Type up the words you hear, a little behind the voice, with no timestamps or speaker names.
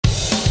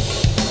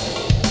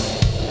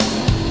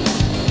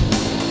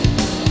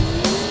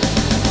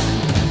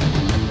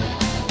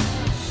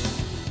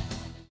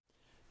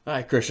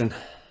Hi, Christian.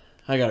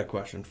 I got a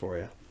question for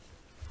you.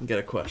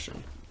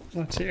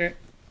 Let's hear it.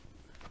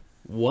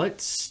 What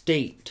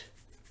state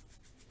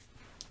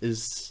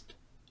is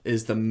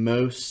the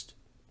most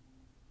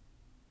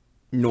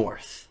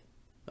north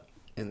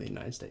in the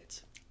United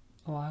States?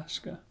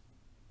 Alaska.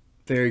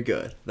 Very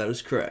good. That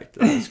is correct.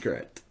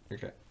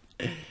 Okay.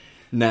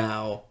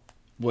 Now,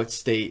 what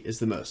state is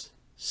the most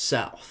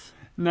south?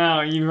 No,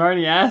 you've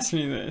already asked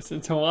me this.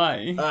 It's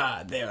Hawaii.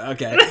 Ah, damn.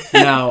 Okay.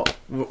 Now,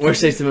 what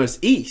state's the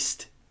most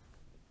east?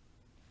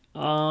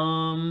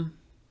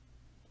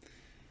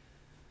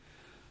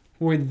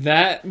 Would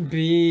that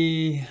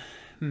be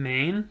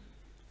Maine?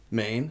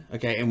 Maine.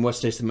 Okay. And what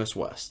state's the most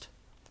west?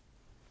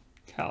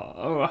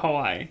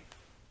 Hawaii.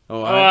 Oh,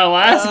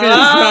 Alaska is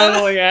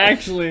probably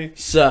actually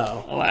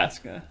So,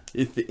 Alaska.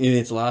 you think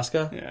it's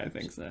Alaska? Yeah, I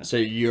think so. So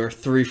you're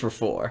 3 for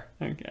 4.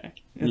 Okay.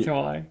 It's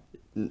Hawaii.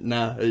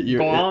 No, you're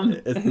Guam?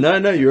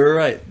 no, you were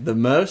right. The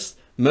most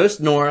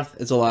north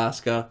is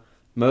Alaska,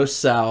 most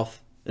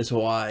south is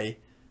Hawaii,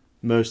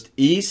 most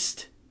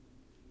east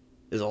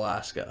is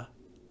Alaska.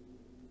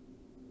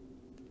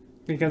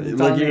 Because it's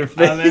Look on at your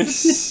the other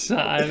face.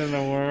 side of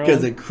the world.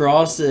 Because it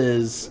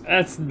crosses.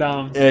 That's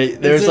dumb.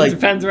 There's It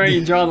depends where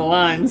you draw the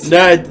lines.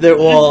 No,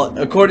 well,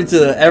 according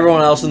to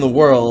everyone else in the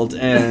world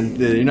and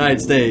the United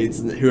States,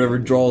 whoever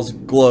draws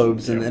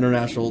globes and the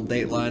international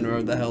date line,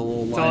 or the hell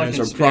little line is,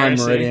 or prime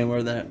meridian,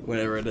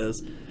 whatever it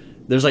is.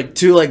 There's like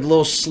 2 like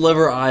little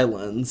sliver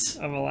islands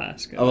Of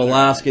Alaska.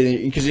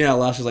 because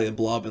Alaska's like a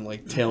blob and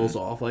like tails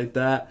off like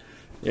that.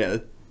 Yeah,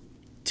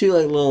 2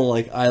 like little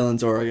like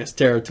islands, or I guess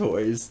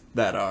territories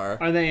that are.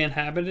 Are they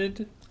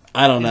inhabited?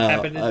 I don't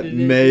know.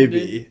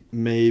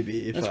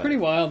 Maybe. That's pretty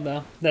wild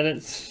though. That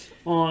it's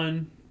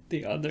on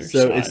the other side.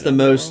 So it's the of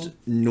most world.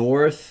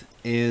 north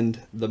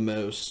and the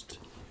most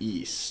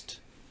east,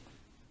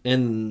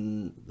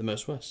 and the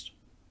most west.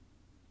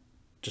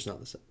 Just not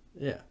the same.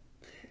 Yeah.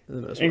 The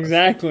most west.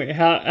 Exactly.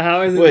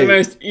 How is it Wait. the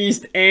most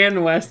east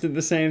and west at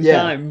the same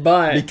time?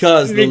 But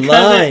because we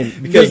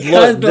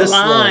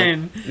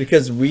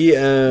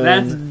own.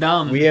 That's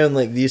dumb. We own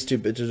like these 2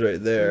 bitches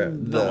right there.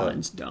 The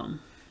line's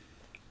dumb.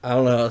 I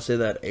don't know how to say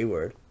that A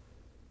word.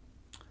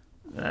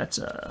 That's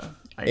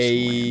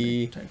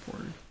Icelandic type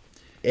word.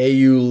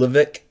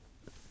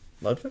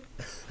 Ludwig.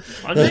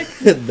 Ludwig?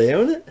 They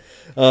own it.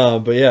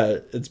 But yeah,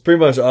 it's pretty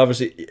much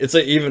obviously it's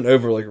like even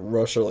over like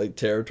Russia like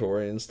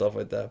territory and stuff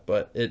like that.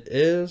 But it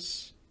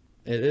is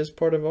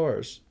part of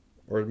ours,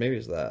 or maybe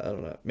it's that, I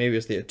don't know. Maybe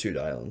it's the Ep.2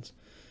 Islands,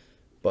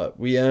 but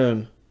we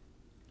own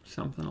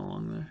Something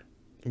along there.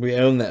 We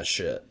own that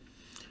shit.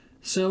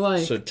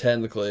 So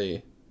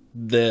technically,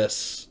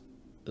 this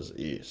is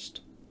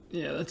east.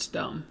 Yeah, that's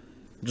dumb.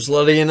 Just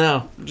letting you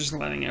know. I'm just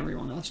letting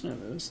everyone else know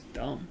that it's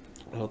dumb.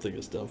 I don't think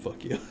it's dumb.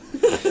 Fuck you.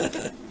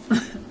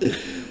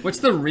 What's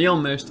the real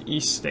most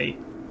east state?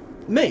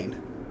 Maine.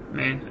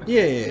 Maine?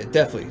 Yeah,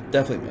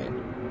 definitely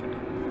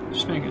Maine.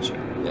 Just making sure.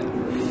 Yeah.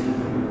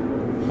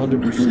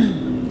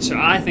 100%. So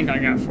I think I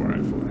got 4 out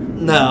of 4.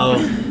 No,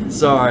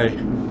 sorry,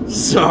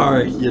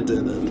 you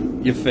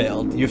didn't. You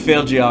failed. You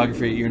failed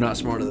geography. You're not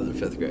smarter than a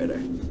 5th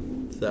grader.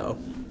 So,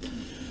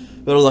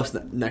 better luck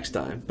next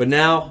time. But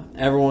now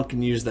everyone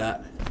can use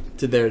that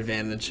to their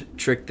advantage.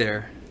 Trick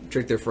their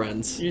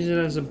friends. Use it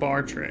as a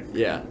bar trick.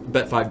 Yeah,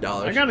 bet $5.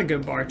 I got a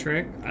good bar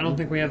trick. I don't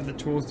think we have the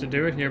tools to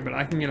do it here, but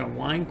I can get a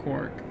wine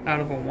cork out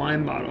of a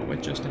wine bottle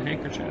with just a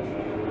handkerchief.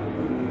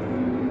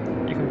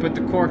 You can put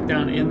the cork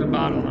down in the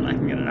bottle, and I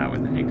can get it out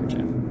with a handkerchief.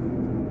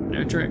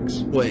 No tricks.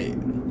 Wait,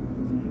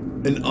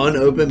 an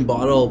unopened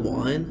bottle of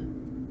wine?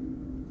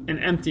 An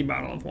empty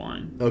bottle of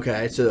wine.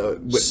 Okay, so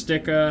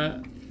Stick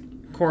a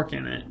cork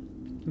in it,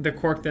 the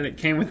cork that it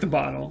came with the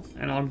bottle,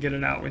 and I'll get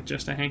it out with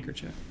just a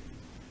handkerchief.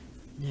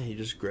 Yeah, you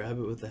just grab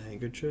it with a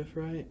handkerchief,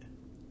 right?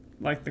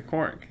 Like the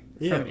cork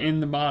Yeah. from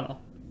in the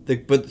bottle.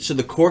 So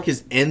the cork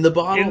is in the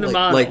bottle? In the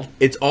bottle. Like,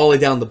 it's all the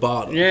way down the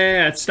bottle.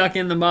 Yeah, it's stuck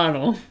in the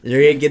bottle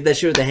You're going to get that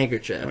shit with a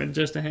handkerchief. with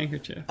just a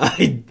handkerchief.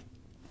 I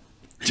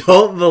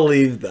don't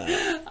believe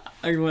that.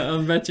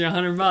 I'll bet you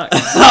 $100.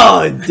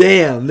 Oh,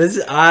 damn.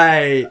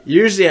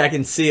 Usually I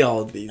can see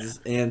all of these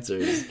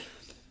answers.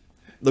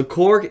 The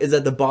cork is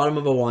at the bottom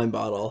of a wine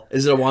bottle.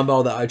 Is it a wine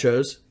bottle that I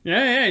chose?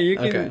 Yeah, you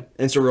can. Okay.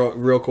 It's a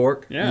real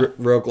cork? Yeah.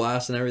 Real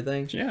glass and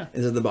everything? Yeah.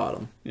 It's at the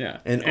bottom. Yeah.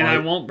 And I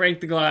won't break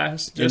the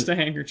glass, just a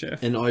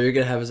handkerchief. And all you're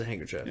going to have is a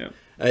handkerchief. Yep.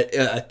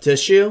 A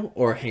tissue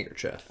or a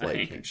handkerchief? A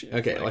handkerchief.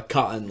 Okay, like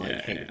cotton,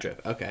 Yeah, handkerchief.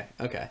 Yeah.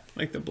 Okay.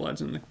 Like the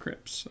Bloods and the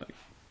Crips,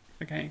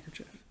 like a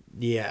handkerchief.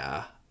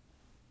 Yeah.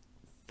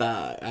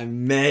 I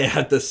may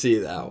have to see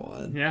that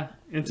one. Yeah,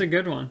 it's a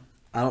good one.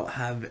 I don't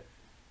have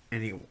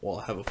any. Well,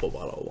 I have a full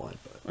bottle of wine,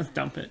 but Let's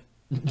dump it.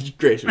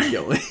 Grace would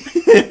kill me.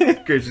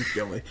 Grace would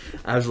kill me.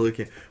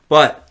 Absolutely can't.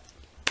 But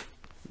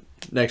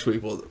next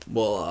week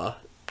we'll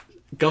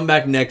come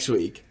back next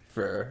week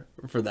for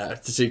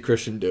that to see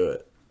Christian do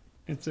it.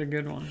 It's a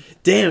good one.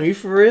 Damn, you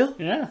for real?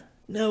 Yeah.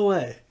 No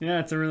way.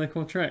 Yeah, it's a really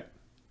cool trick.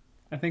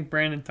 I think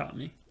Brandon taught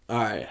me. All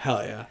right,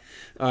 hell yeah.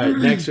 All right,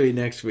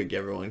 next week,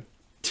 everyone.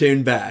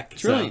 Tune back.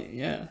 It's really,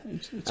 yeah.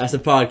 It's that's the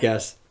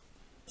podcast.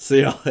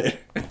 See y'all later.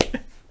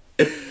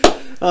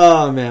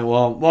 Oh man,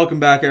 well, welcome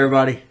back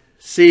everybody.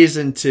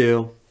 Season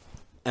 2,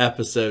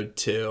 episode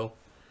 2.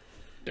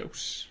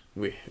 Dose.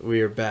 We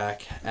are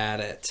back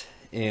at it,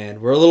 and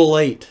we're a little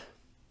late.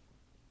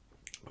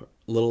 A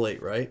little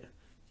late, right?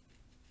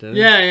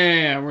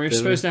 Yeah. We're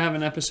supposed to have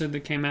an episode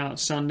that came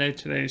out Sunday.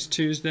 Today's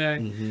Tuesday.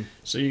 Mm-hmm.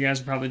 So you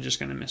guys are probably just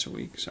going to miss a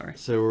week. Sorry.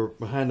 So we're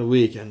behind a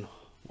week, and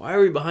why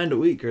are we behind a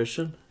week,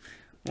 Christian?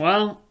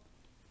 Well,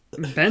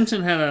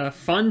 Benton had a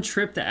fun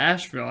trip to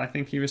Asheville, I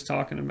think he was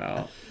talking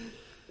about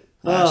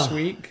last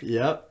week.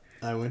 Yep.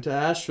 I went to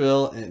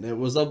Asheville, and it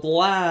was a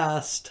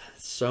blast.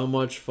 So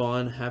much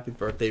fun. Happy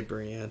birthday,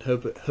 Brienne.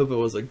 Hope it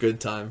was a good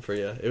time for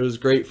you. It was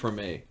great for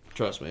me.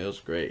 Trust me, it was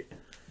great.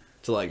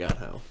 Till I got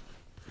home.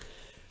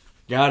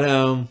 Got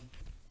home,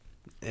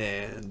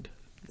 and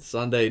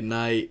Sunday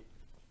night,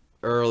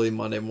 early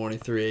Monday morning,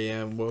 3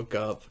 a.m., woke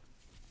up,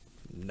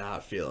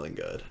 not feeling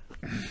good.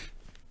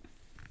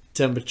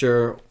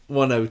 Temperature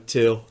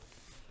 102.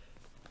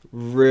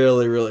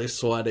 Really, really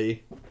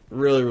sweaty.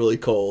 Really, really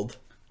cold.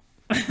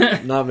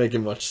 Not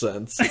making much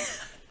sense.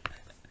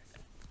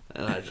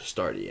 And I just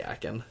started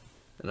yakking.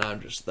 And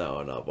I'm just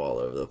throwing up all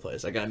over the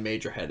place. I got a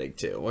major headache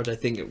too, which I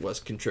think it was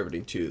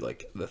contributing to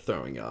like the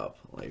throwing up.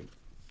 Like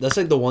that's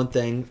like the one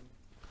thing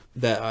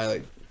that I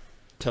like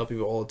tell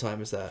people all the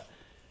time is that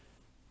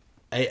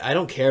I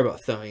don't care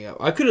about throwing up.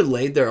 I could have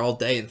laid there all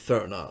day and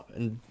thrown up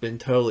and been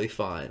totally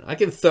fine. I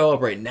can throw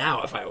up right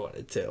now if I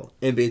wanted to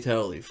and be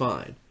totally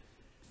fine.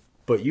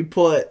 But you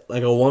put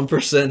like a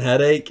 1%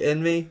 headache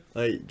in me,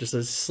 like just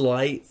a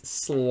slight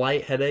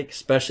headache,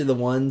 especially the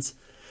ones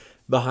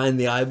behind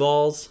the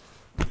eyeballs.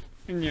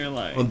 And you're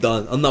like, I'm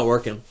done. I'm not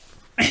working.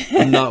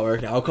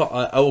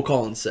 I will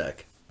call in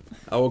sick.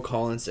 I will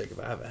call in sick if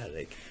I have a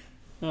headache.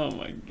 oh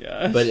my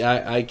gosh. But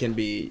I can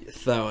be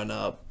throwing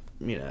up,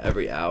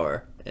 every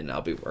hour, and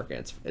I'll be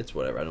working. It's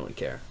whatever. I don't really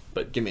care.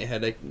 But give me a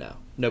headache? No.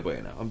 No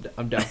way. No.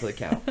 I'm down for the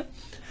count.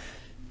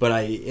 But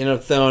I end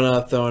up throwing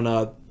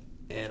up,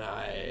 and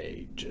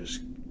I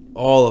just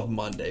all of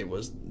Monday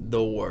was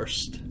the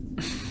worst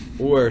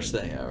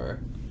thing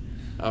ever.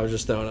 I was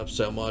just throwing up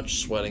so much,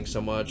 sweating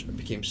so much. I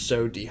became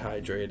so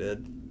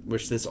dehydrated,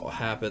 which this all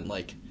happened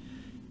like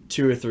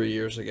 2 or 3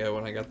 years ago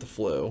when I got the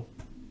flu.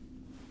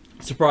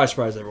 Surprise,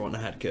 everyone,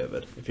 I had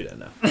COVID, if you didn't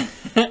know.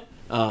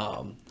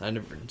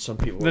 Some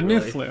people the new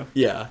flu.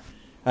 Yeah.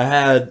 I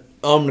had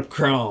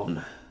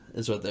Omicron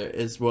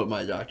is what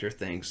my doctor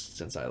thinks,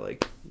 since I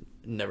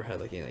never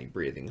had any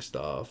breathing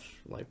stuff,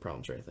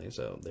 problems or anything.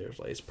 So there's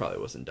it probably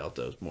wasn't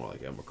Delta, it was more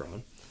like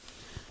Omicron.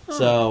 Oh.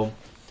 So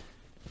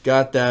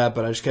got that,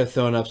 but I just kept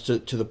throwing up to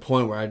the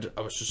point where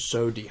I was just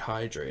so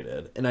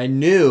dehydrated. And I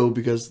knew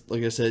because,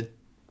 like I said,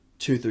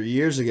 2-3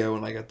 years ago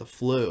when I got the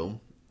flu,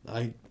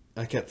 I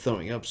kept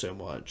throwing up so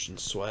much and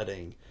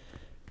sweating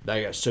that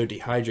I got so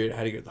dehydrated I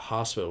had to go to the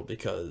hospital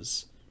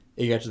because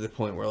it got to the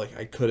point where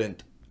I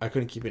couldn't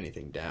keep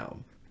anything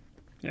down.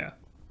 Yeah.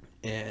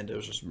 And it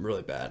was just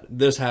really bad.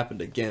 This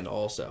happened again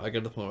also. I got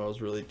to the point where I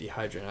was really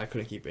dehydrated. I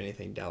couldn't keep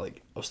anything down.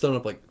 I was throwing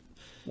up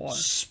water.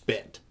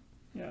 Spit.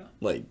 Yeah.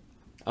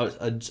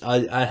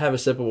 I'd have a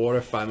sip of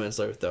water, 5 minutes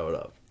later, throw it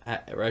up.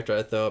 Right after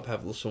I throw up,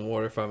 have some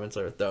water, 5 minutes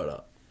later, throw it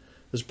up.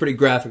 It was pretty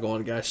graphic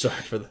one, guys. Sorry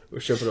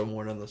we should put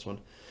more on this one.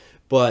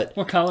 But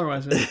what color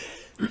was it?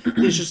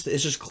 it's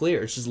just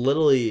clear. It's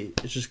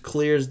just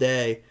clear as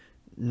day.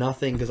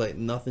 Nothing, because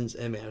nothing's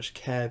in me. I was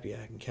kept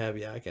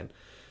yakking.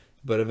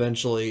 But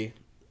eventually,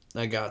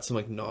 I got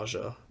some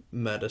nausea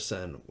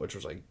medicine, which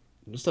was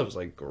this stuff is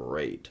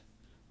great.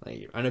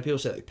 I know people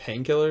say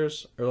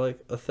painkillers are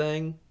a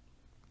thing.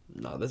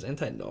 No, this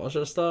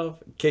anti-nausea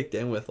stuff kicked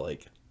in with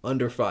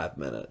under 5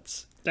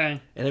 minutes.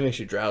 Dang. And it makes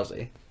you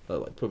drowsy.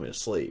 So put me to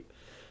sleep.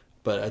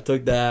 But I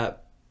took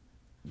that.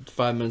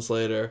 5 minutes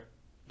later,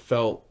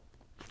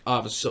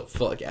 obviously still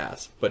felt like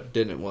ass, but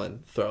didn't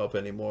want to throw up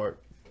anymore.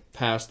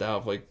 Passed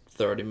out for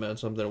 30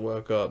 minutes something,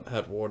 woke up,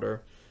 had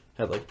water,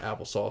 had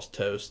applesauce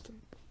toast.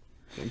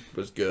 It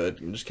was good,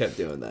 and just kept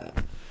doing that.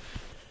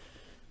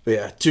 But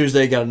yeah,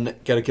 Tuesday got a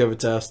COVID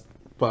test,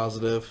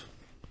 positive.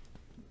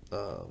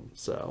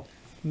 So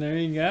there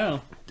you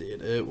go.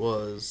 Dude, it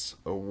was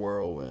a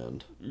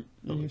whirlwind.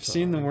 You've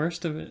seen the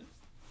worst of it.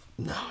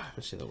 No, I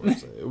haven't seen the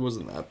worst of it. It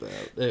wasn't that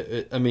bad.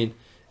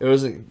 It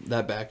wasn't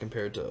that bad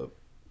compared to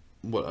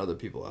what other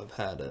people have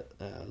had it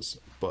as,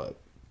 but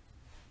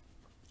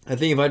I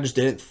think if I just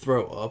didn't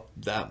throw up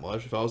that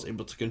much, if I was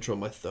able to control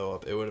my throw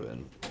up, it would have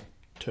been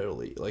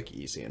totally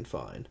easy and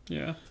fine.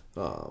 Yeah.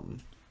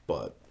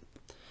 But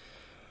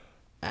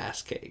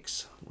ass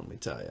cakes, let me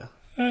tell you.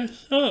 It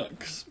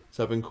sucks.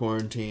 So I've been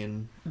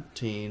quarantined,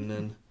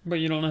 and but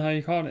you don't know how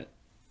you caught it.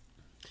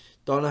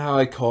 Don't know how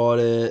I caught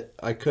it.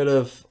 I could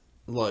have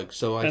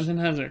Benton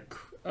has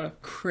a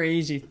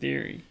crazy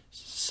theory.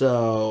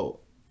 So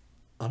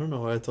I don't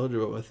know what I told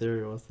you about my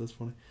theory was. This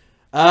funny.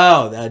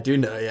 Oh, I do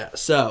know, yeah.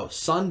 So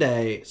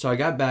Sunday, I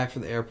got back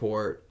from the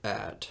airport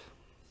at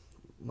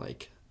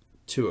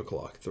 2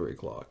 o'clock, 3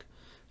 o'clock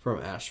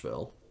from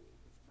Asheville.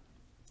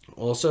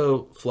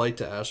 Also, flight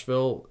to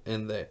Asheville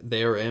and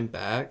there and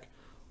back,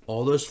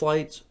 all those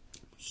flights,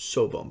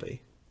 so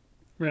bumpy.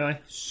 Really?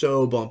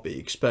 So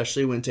bumpy,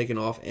 especially when taking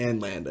off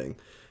and landing.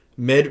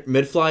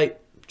 Mid-flight,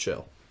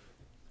 chill.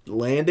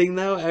 Landing,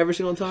 though, every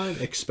single time,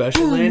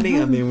 especially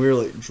landing, I mean, we were,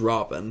 like,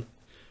 dropping.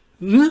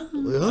 I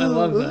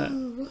love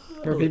that.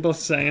 Were people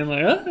saying,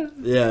 like, ah?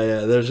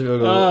 Yeah, there's a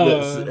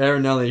go.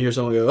 Every now and then you hear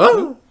someone go,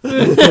 oh!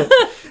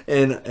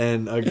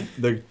 and I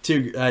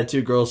had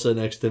two girls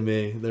sitting next to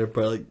me. They're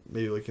probably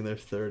maybe like in their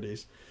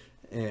 30s,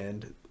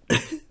 and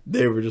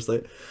they were just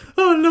like,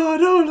 "Oh no!"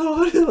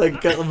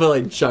 like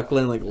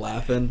chuckling, like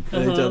laughing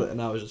at each other,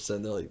 and I was just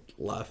sitting there like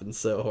laughing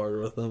so hard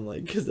with them,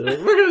 like because they're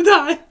like, "We're gonna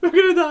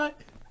die."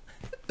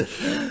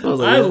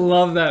 I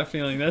love that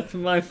feeling. That's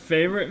my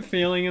favorite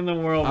feeling in the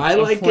world. I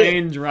like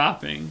plane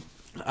dropping.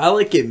 I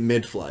like it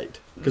mid-flight.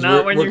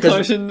 Not when you're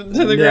close to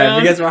the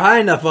ground. Because we're high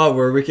enough up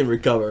where we can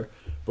recover.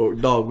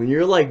 But dog, when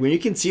you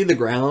can see the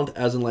ground,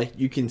 as in like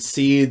you can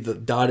see the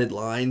dotted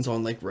lines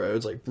on like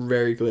roads like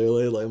very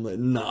clearly, like I'm like,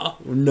 no,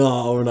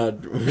 we're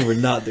not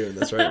doing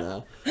this right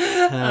now.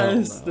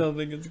 I still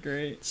think it's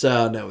great.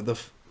 So no, the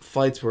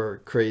flights were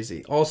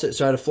crazy. Also,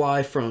 so I had to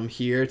fly from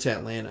here to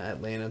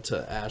Atlanta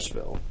to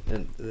Asheville,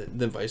 and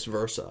then vice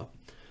versa.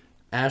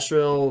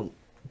 Asheville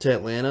to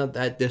Atlanta,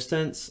 that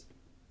distance,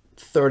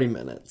 30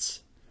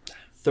 minutes.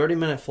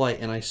 30-minute flight,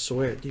 and I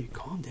swear, dude,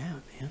 calm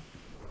down, man.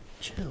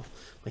 Chill.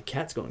 My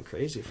cat's going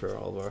crazy for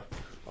all of our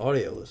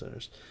audio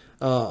listeners.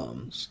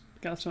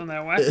 Got some of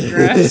that wax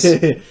grass.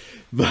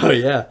 But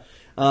yeah.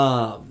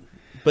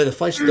 But the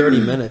flight's 30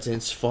 minutes, and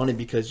it's funny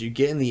because you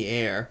get in the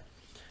air,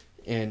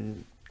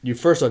 and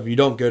first off, you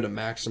don't go to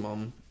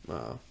maximum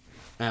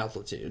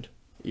altitude.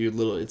 You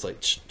literally, it's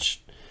like,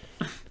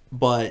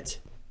 but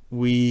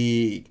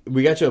we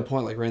got to a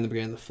point like right in the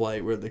beginning of the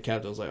flight where the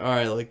captain was like, all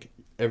right, like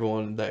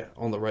everyone that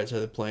on the right side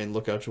of the plane,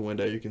 look out your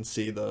window, you can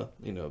see the,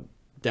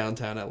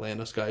 downtown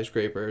Atlanta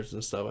skyscrapers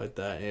and stuff like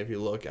that. And if you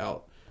look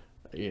out,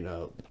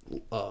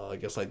 I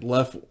guess like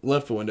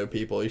left window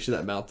people, you see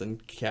that mountain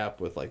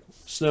cap with like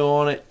snow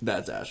on it.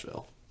 That's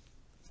Asheville.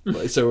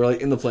 Like, so we're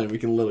like in the plane, we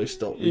can literally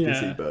can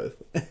see both.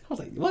 I was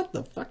like, what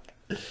the fuck?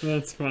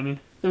 That's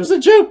funny. It was a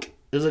joke.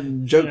 It was a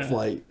joke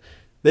flight.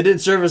 They didn't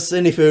serve us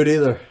any food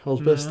either. I was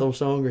pissed. I was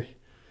so hungry.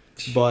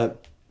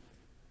 But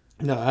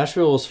no,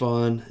 Asheville was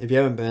fun. If you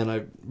haven't been,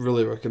 I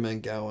really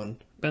recommend going.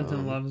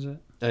 Benton loves it.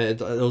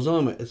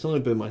 It's only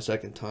been my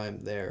second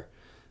time there,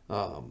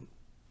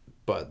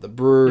 but the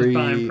brewery,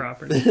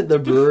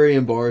 the brewery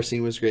and bar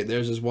scene was great.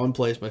 There's this one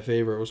place, my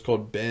favorite, was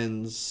called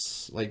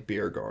Ben's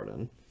Beer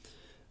Garden,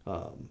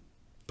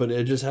 but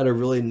it just had a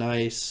really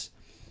nice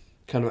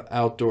kind of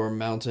outdoor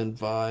mountain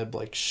vibe,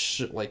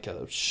 like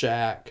a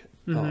shack,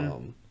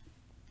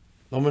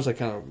 almost like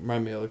kind of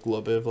remind me of like a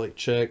little bit of like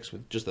Chicks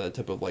with just that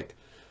type of like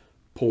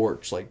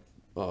porch, like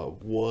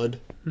wood,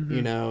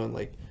 and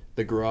like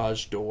the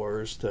garage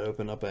doors to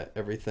open up at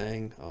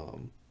everything.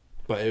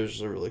 But it was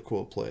just a really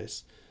cool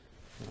place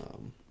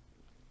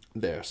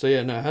there. So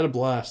yeah, no, I had a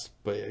blast.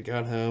 But yeah,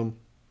 got home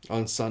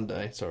on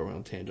Sunday. Sorry, I went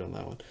on a tangent on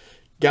that one.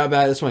 Got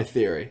back. That's my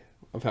theory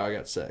of how I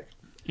got sick.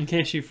 In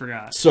case you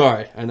forgot.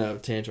 Sorry, I know,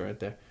 tangent right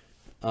there.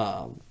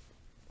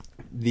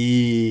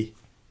 The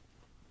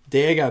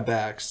day I got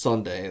back,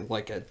 Sunday,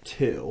 like at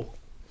 2,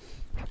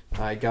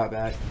 I got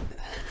back.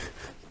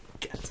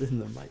 Gets in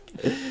the mic.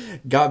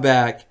 Got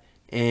back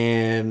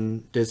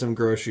and did some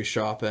grocery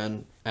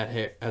shopping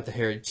at the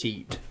Harry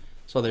Teat.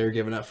 So they were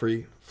giving out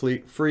free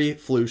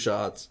flu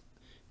shots,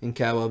 and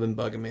Cabo had been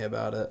bugging me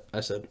about it.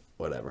 I said,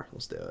 whatever,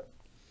 let's do it.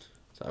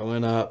 So I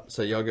went up,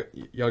 said, y'all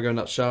going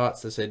up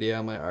shots? They said, yeah.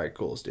 I'm like, all right,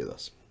 cool, let's do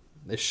this.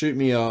 They shoot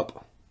me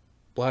up,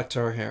 black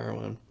tar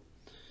heroin,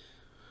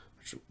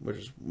 which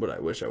is what I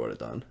wish I would have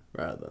done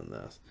rather than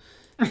this.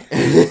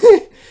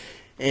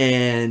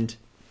 And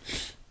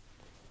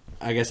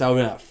I guess I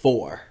went at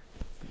 4.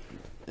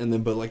 And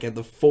then, but like at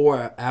the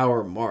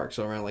 4-hour mark,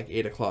 so around like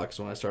 8 o'clock is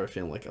when I started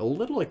feeling like a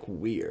little like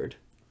weird,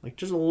 like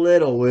just a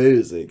little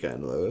woozy,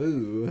 kind of like,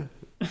 ooh.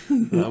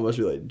 I must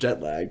be like jet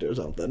lagged or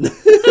something.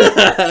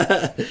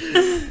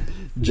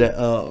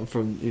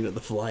 From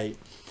the flight.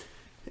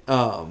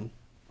 And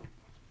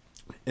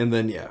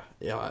then yeah,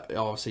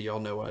 obviously y'all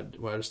know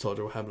what I just told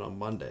you what happened on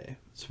Monday.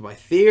 So my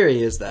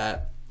theory is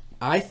that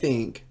I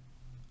think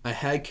I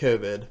had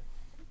COVID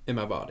in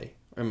my body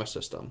or in my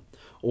system.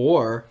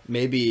 Or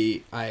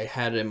maybe I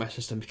had it in my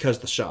system because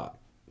of the shot.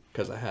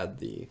 Because I had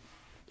the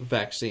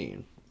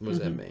vaccine was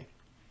in me.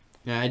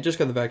 And I just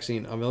got the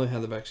vaccine. I've only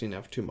had the vaccine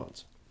now for 2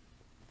 months.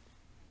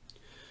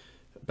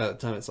 By the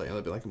time it's like,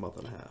 it'll be like a month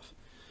and a half.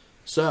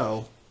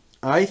 So,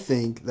 I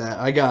think that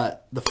I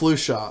got the flu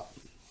shot.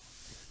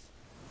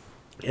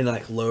 And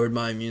like lowered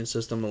my immune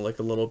system like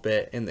a little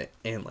bit.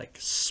 And like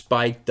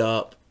spiked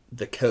up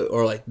the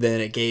or like then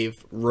it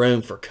gave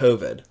room for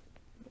COVID.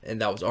 And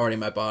that was already in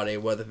my body,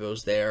 whether it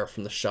was there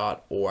from the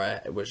shot or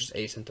it was just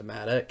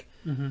asymptomatic.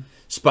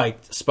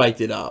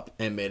 Spiked it up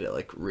and made it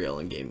like real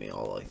and gave me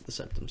all like the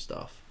symptom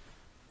stuff.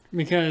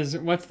 Because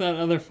what's that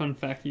other fun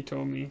fact you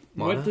told me?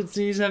 Mono? What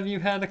disease have you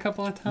had a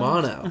couple of times?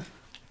 Mono.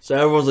 So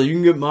everyone's like, you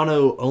can get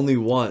mono only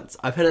once.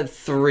 I've had it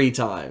 3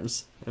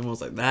 times.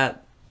 Everyone's like,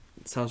 that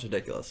sounds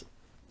ridiculous.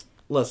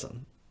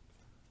 Listen,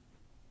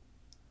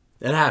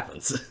 It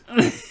happens.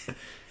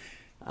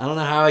 I don't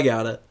know how I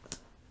got it.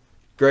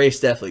 Grace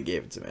definitely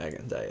gave it to me. I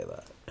can tell you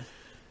that.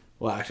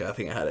 Well, actually, I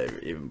think I had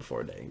it even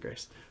before dating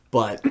Grace.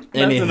 But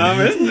That's what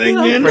I was thinking.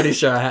 I'm pretty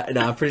sure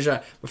I'm pretty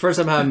sure. The first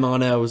time I had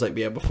mono was like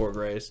before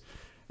Grace,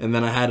 and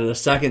then I had it a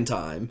second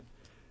time,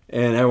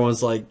 and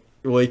everyone's like,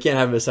 "Well, you can't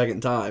have it a second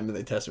time." And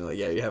they test me like,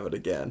 "Yeah, you have it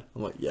again."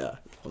 I'm like, "Yeah,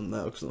 well,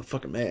 no, because I'm a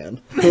fucking man,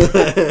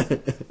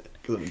 because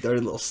I'm a dirty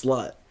little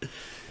slut."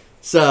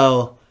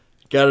 So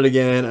got it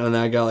again, and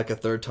then I got like a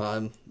third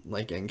time,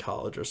 like in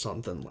college or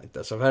something like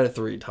that. So I've had it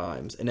 3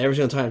 times, and every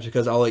single time it's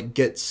because I'll like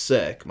get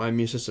sick, my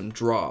immune system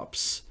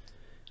drops.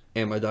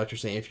 And my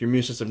doctor's saying if your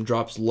immune system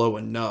drops low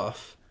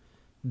enough,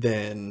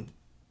 then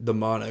the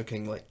mono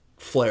can like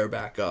flare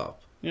back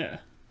up. Yeah.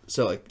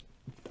 So like,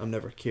 I'm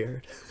never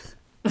cured.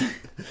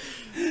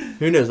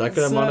 Who knows? I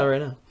could have mono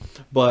right now.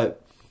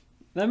 But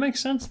that makes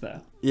sense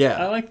though. Yeah.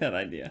 I like that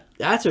idea.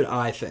 That's what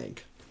I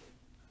think.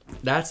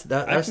 That's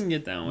I can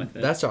get down with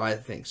it. That's what I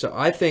think. So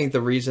I think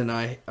the reason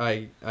I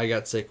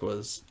got sick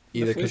was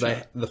either because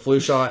the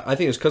flu shot. I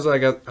think it was because I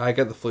got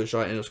the flu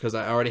shot, and it was because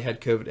I already had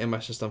COVID in my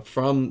system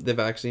from the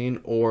vaccine,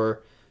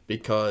 or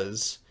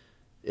because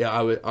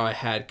I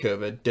had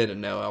COVID, didn't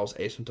know I was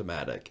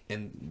asymptomatic,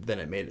 and then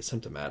it made it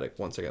symptomatic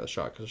once I got the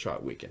shot because the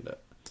shot weakened it.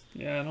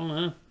 Yeah, I don't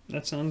know.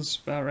 That sounds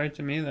about right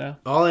to me though.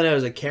 All I know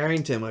is that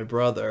Carrington, my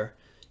brother,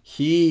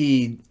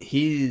 he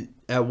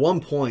at one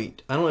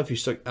point, I don't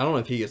know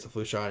if he gets the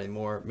flu shot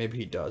anymore. Maybe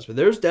he does, but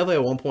there was definitely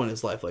at one point in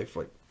his life, like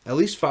for at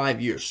least 5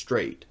 years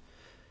straight.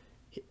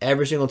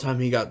 Every single time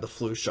he got the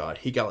flu shot,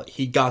 he got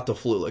the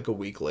flu like a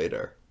week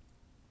later.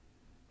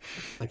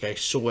 Like, I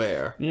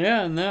swear.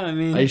 Yeah, no, I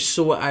mean... I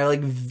swear, I like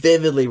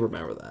vividly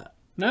remember that.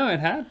 No, it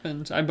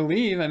happens. I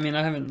believe. I mean,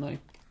 I haven't like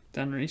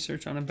done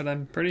research on it, but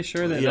I'm pretty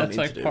sure that that's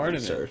like part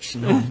of it.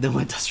 No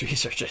one does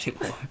research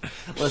anymore.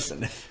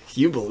 Listen, if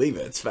you believe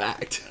it, it's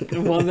fact.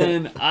 Well,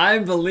 then I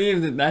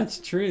believe that that's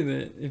true,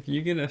 that if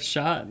you get a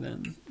shot,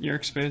 then you're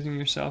exposing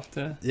yourself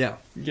to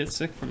get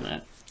sick from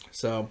that.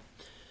 So...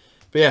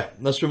 But yeah,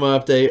 that's been my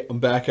update. I'm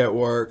back at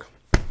work.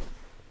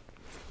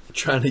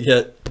 Trying to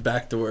get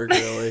back to work,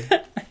 really.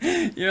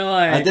 You're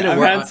like, I didn't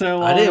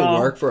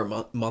work for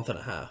a month and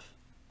a half.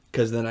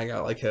 Because then I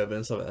got like COVID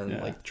and stuff,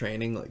 and like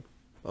training, like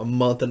a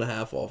month and a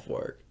half off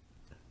work.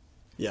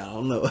 Yeah, I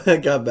don't know. I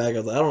got back, I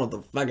was like, I don't know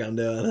what the fuck I'm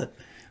doing.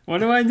 What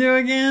do I do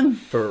again?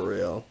 For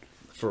real.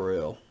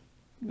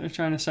 They're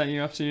trying to set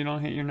you up so you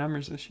don't hit your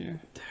numbers this year.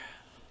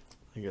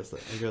 I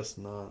guess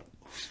not.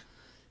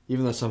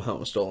 Even though somehow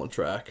I'm still on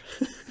track.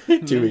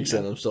 2 weeks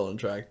in, I'm still on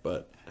track,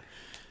 but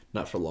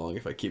not for long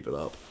if I keep it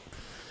up.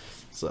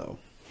 So,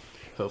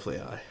 hopefully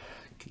I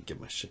can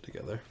get my shit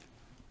together.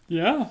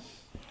 Yeah.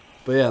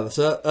 But yeah,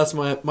 so that's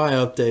my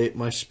update,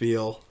 my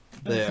spiel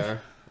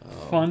there.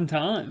 Fun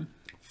time.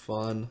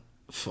 Fun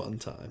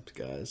times,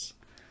 guys.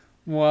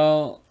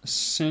 Well,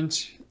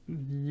 since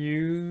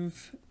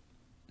you've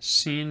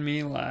seen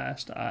me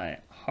last, I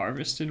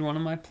harvested one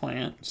of my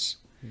plants.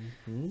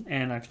 Mm-hmm.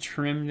 And I've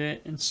trimmed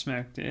it and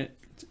smoked it.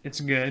 It's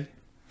good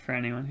for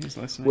anyone who's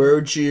listening. Where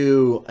would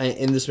you,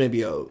 and this may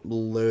be a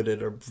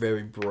loaded or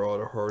very broad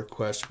or hard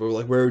question, but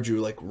like where would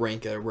you like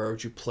rank it? Or where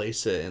would you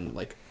place it? And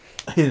like,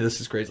 this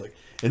is crazy. Like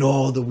in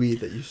all the weed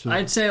that you smoked.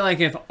 I'd say like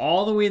if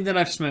all the weed that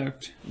I've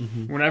smoked,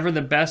 whatever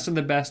the best of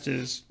the best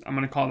is, I'm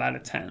gonna call that a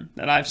 10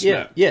 that I've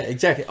smoked. Yeah,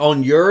 exactly.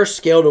 On your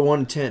scale to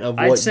 1 to 10 of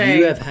what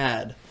you have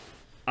had,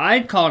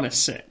 I'd call it a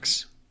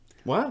 6.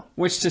 Wow.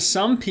 Which to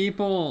some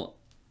people,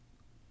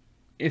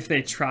 if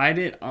they tried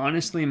it,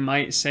 honestly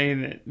might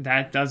say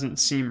that doesn't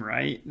seem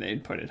right.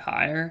 They'd put it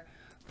higher.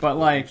 But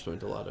like,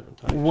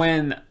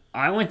 when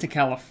I went to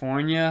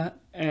California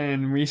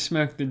and we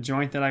smoked the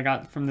joint that I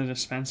got from the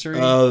dispensary.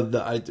 Oh,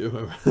 I do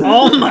remember.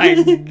 Oh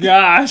my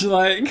gosh.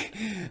 Like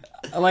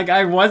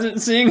I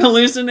wasn't seeing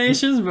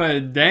hallucinations,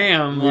 but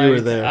damn. We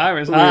were there. I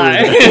was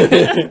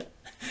high.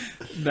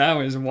 That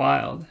was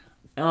wild.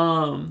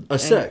 A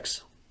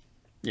 6.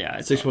 Yeah,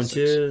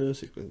 6.2,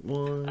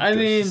 6.1. I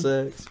mean,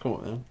 6. Come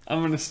on, man.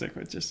 I'm gonna stick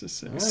with just a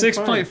 6. Right,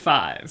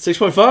 6.5.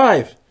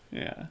 6.5.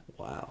 Yeah.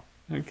 Wow.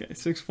 Okay,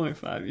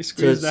 6.5. You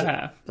squeezed a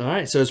half. All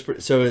right, so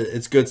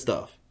it's good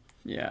stuff.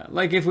 Yeah,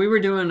 like if we were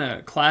doing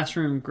a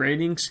classroom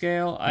grading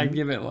scale, I'd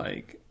give it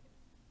like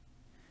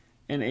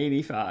an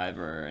 85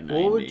 or a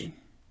 90.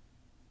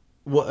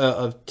 What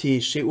of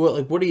THC?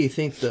 What do you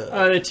think the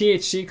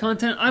THC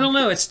content? I don't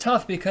know. It's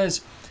tough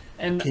because.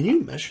 And can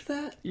you measure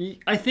that?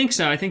 I think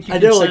so. I think you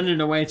can send it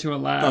away to a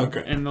lab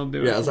and they'll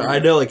do it. Yeah, I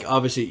know, like,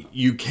 obviously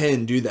you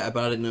can do that,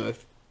 but I didn't know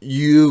if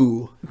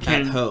you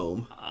at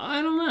home.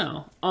 I don't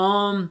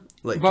know.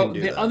 But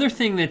the other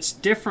thing that's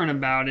different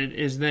about it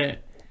is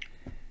that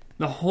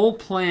the whole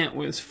plant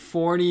was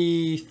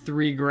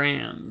 43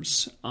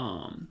 grams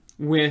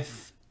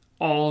with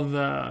all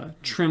the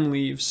trim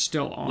leaves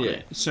still on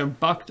it. So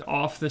bucked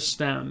off the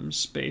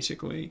stems,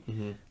 basically,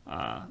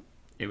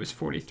 it was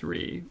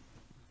 43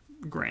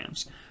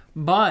 grams.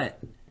 But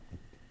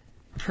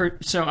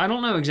so I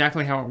don't know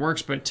exactly how it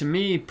works, but to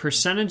me,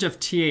 percentage of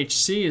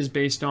THC is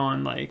based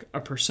on like a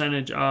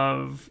percentage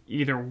of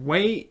either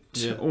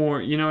weight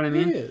or, you know what I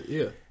mean?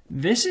 Yeah.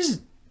 This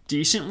is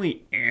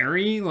decently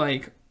airy.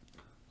 Like,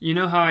 you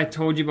know how I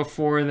told you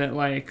before that,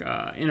 like,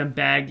 in a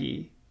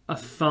baggie, a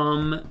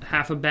thumb,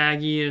 half a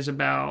baggie is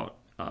about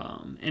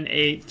an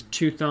eighth,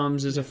 2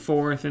 thumbs is a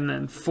fourth, and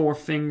then 4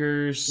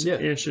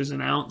 fingers-ish is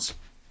an ounce.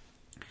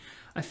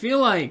 I feel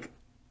like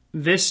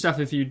this stuff,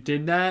 if you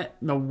did that,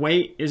 the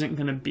weight isn't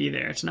going to be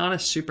there. It's not a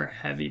super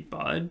heavy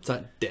bud. It's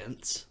not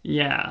dense.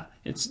 Yeah,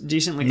 it's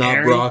decently Not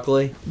airy.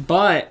 broccoli.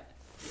 But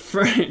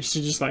she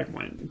just like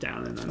went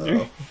down and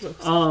under.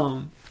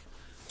 Oh.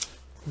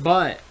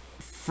 But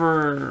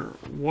for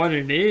what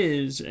it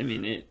is, I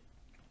mean, it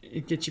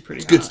gets you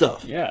pretty. It's good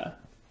stuff. Yeah.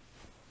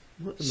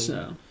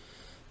 So.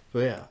 But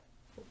yeah,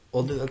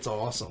 well, dude, that's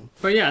awesome.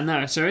 But yeah,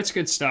 no. So it's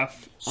good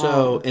stuff.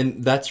 So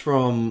and that's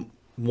from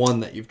one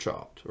that you've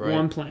chopped, right?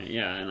 One plant,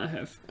 yeah, and I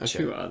have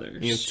 2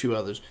 others. You have 2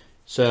 others.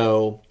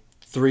 So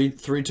three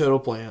total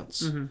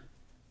plants. Mm-hmm.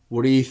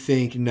 What do you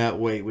think net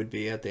weight would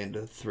be at the end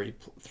of three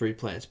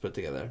plants put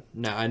together?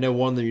 Now, I know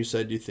one of them you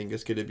said you think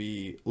is going to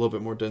be a little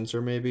bit more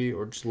denser maybe,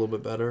 or just a little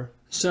bit better.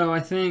 So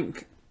I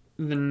think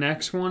the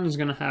next one is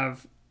going to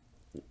have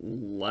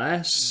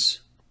less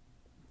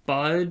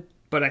bud,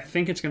 but I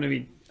think it's going to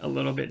be a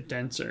little bit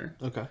denser.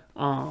 Okay.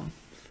 But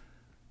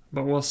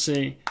we'll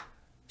see.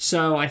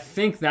 So I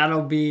think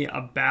that'll be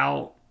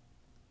about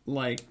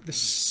like the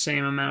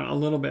same amount, a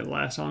little bit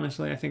less,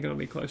 honestly. I think it'll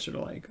be closer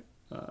to like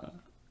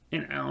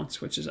an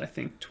ounce, which is I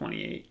think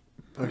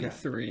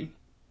 28.3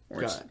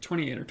 or it's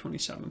 28 or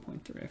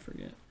 27.3, I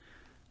forget.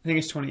 I think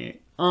it's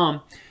 28.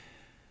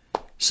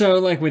 So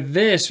like with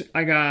this,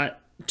 I got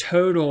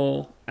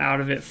total out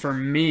of it for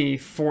me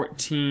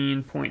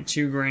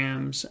 14.2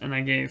 grams, and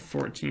I gave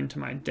 14 to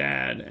my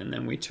dad, and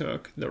then we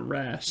took the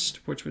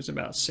rest, which was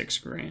about 6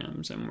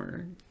 grams, and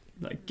we're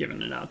like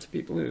giving it out to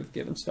people who've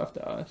given stuff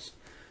to us.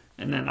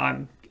 And then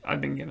I've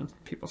been giving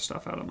people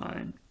stuff out of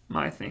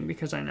my thing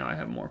because I know I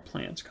have more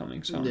plants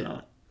coming, so I'm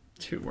not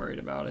too worried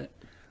about it.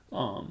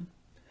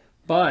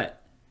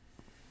 But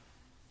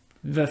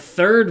the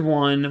third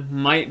one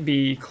might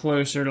be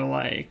closer to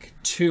like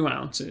 2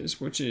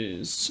 ounces, which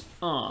is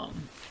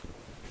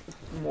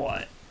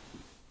what,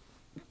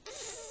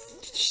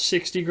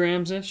 60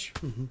 grams ish.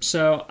 Mm-hmm.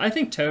 So I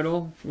think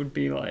total would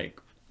be like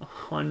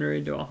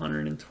 100 to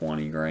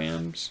 120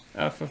 grams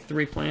out of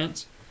 3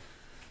 plants,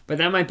 but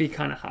that might be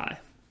kind of high.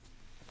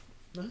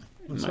 It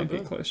might be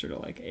closer to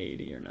like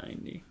 80 or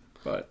 90,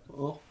 but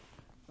well,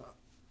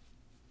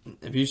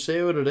 if you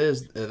say what it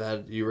is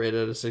that you rate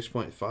it at a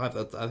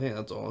 6.5, I think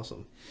that's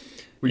awesome.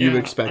 Were you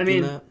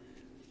expecting that?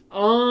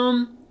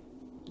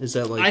 Is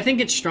that like? I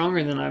think it's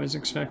stronger than I was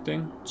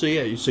expecting. So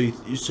yeah, so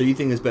you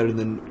think it's better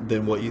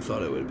than what you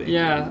thought it would be?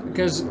 Yeah,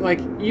 because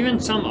like even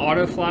some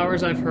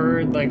autoflowers I've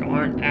heard like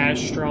aren't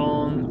as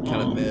strong.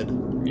 Kind of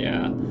mid.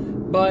 Yeah,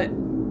 but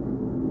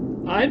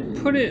I'd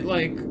put it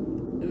like,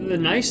 the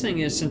nice thing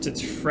is since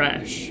it's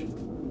fresh,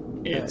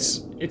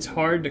 it's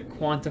hard to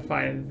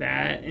quantify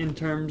that in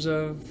terms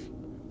of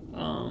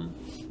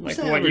like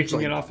what you can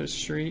get off the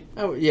street.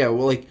 Oh yeah,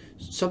 well, like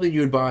something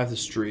you would buy off the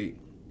street.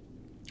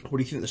 What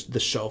do you think the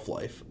shelf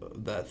life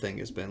of that thing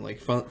has been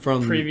like from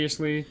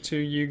previously to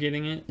you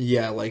getting it?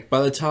 Yeah, like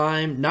by the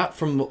time, not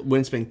from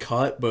when it's been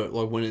cut, but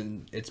like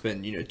when it's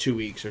been 2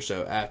 weeks or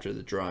so after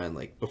the drying,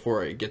 like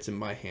before it gets in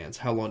my hands.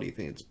 How long do you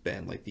think it's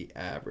been like the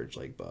average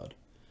like bud?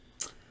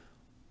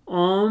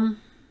 That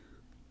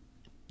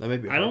may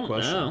be a hard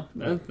question. I don't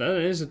know. That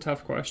is a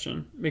tough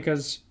question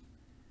because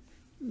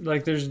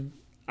like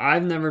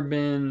I've never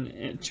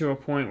been to a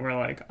point where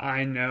like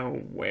I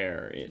know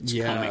where it's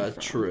coming from. Yeah,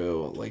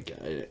 true.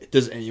 Like,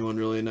 does anyone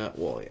really know?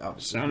 Well,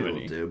 obviously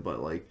people do,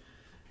 but like,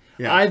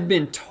 yeah. I've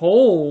been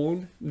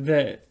told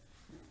that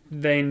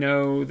they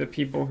know the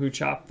people who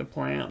chop the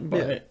plant,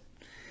 but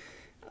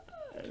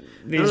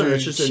these are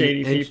just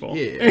shady people.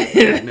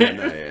 Yeah.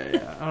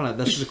 No. I don't know.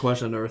 That's just a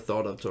question I never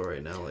thought of till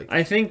right now. Like,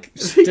 I think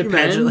it depends.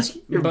 Imagine,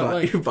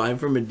 like, you're buying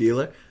from a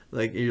dealer,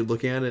 like you're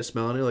looking at it,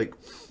 smelling it, like,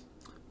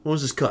 when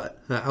was this cut?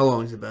 How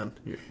long has it been?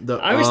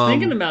 I was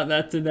thinking about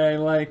that today.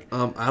 Like,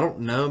 I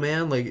don't know,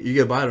 man. Like, you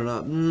get buy it or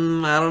not?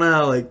 I don't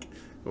know. Like,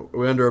 are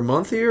we under a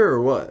month here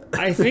or what?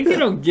 I think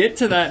it'll get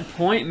to that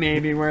point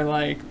maybe where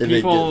like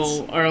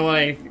people are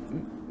like,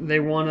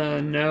 they want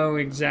to know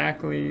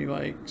exactly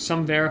like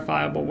some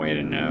verifiable way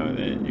to know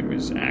that it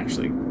was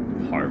actually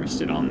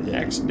harvested on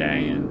X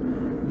day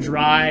and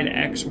dried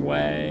X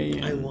way.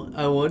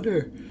 I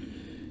wonder,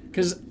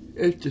 because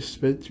if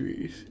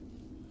dispensaries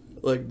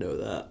like know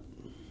that.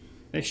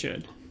 They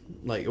should.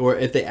 Like, or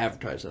if they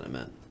advertise it, I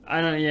meant.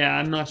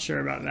 I'm not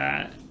sure about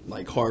that.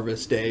 Like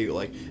harvest day,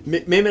 like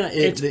maybe not.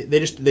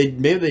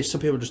 Maybe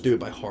some people just do it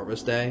by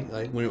harvest day,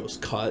 like when it was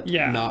cut.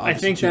 Yeah, not I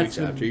think 2 that's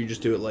weeks after. You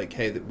just do it like,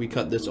 hey, we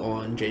cut this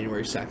on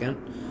January 2nd.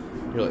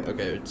 You're like,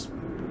 okay, it's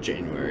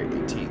January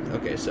 18th.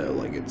 Okay, so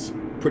like it's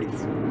pretty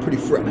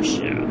fresh.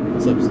 Yeah,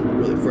 so it's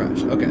really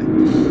fresh. Okay,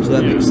 so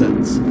that makes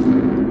sense.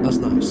 That's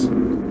nice.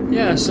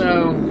 Yeah,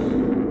 so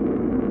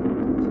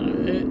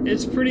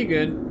it's pretty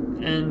good.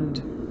 And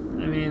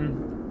I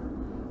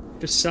mean,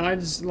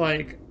 besides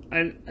like,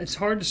 it's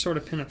hard to sort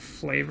of pin a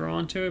flavor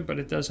onto it, but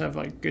it does have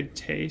like good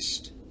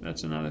taste.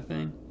 That's another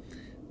thing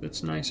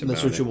that's nice about it.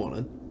 That's what you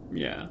wanted.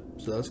 Yeah.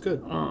 So that's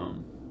good.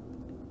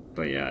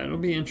 But yeah, it'll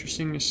be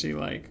interesting to see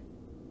like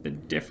the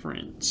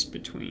difference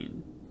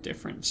between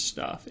different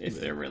stuff,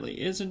 if there really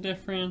is a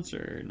difference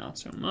or not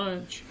so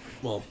much.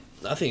 Well,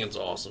 I think it's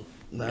awesome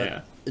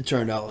that it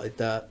turned out like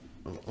that.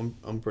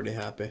 I'm pretty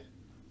happy.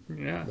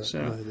 Yeah, that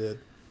so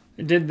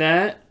I I did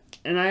that,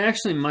 and I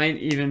actually might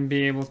even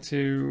be able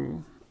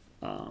to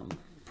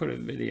put a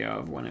video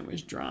of when it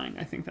was drying.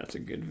 I think that's a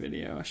good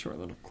video, a short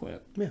little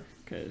clip. Yeah,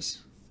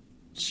 because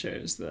it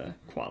shows the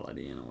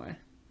quality in a way.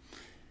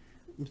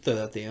 Throw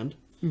that at the end.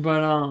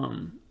 But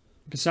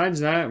besides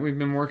that, we've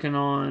been working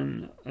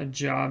on a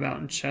job out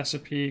in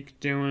Chesapeake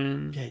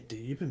doing. Yeah,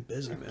 dude, you've been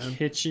busy, man.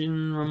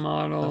 Kitchen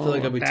remodel. I feel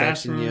like I'll be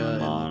texting you.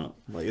 Remodel.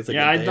 And, like, it's like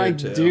yeah, a I'd day like or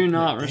two. do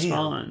not like,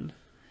 respond.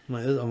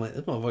 I'm like,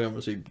 this motherfucker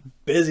must be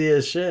busy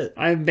as shit.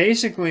 I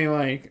basically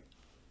like.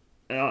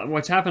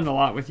 What's happened a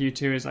lot with you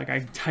too is like I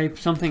type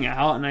something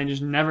out and I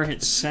just never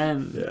hit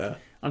send. Yeah.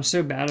 I'm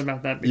so bad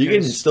about that because you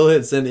can still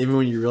hit send even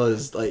when you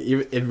realize, like,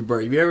 even if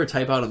you ever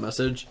type out a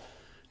message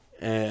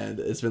and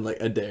it's been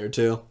like a day or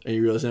two and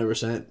you realize you never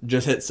sent,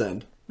 just hit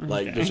send.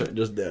 Like, okay.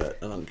 just do it.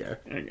 I don't care.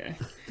 Okay.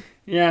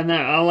 Yeah, no,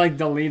 I'll like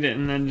delete it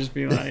and then just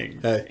be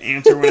like, hey.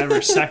 answer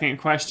whatever second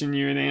question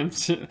you would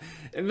answer.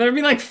 There'd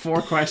be like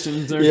 4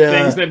 questions or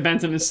things that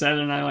Benton has said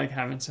and I like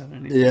haven't said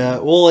anything. Yeah,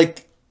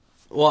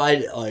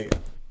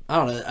 I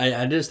don't know.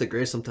 I just the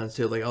Grace sometimes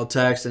too. Like, I'll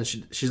text and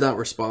she's not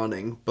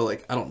responding, but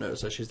like I don't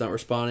notice that she's not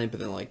responding. But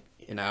then like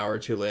an hour or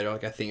two later,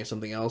 like I think of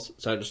something else,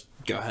 so I just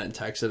go ahead and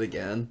text it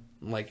again.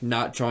 I'm like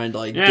not trying to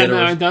like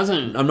it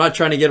doesn't. I'm not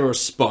trying to get a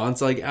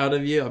response like out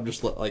of you. I'm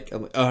just like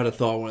I had a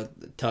thought I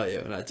want to tell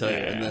you, and I tell you,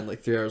 and then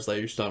like 3 hours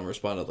later you still haven't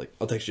responded. Like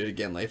I'll text you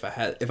again. Like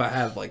if I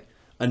have like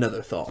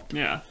another thought.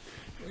 Yeah,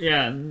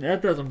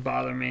 that doesn't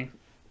bother me.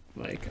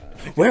 Like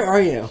where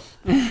are you?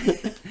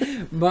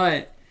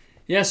 But.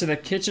 Yeah, so the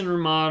kitchen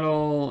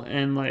remodel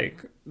and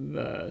like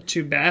the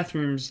 2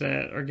 bathrooms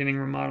that are getting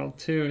remodeled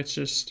too. It's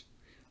just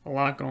a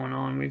lot going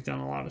on. We've done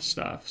a lot of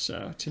stuff.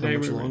 So today how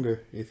much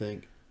longer you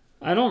think?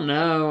 I don't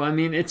know. I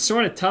mean, it's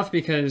sort of tough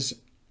because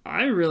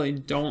I really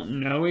don't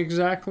know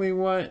exactly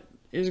what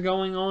is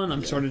going on.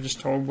 I'm sort of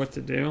just told what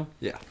to do.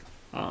 Yeah.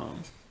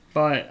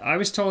 But I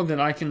was told that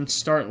I can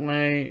start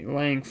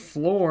laying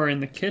floor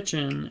in the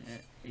kitchen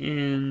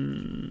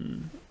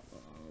in a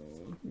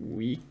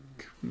week,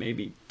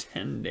 maybe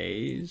 10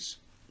 days.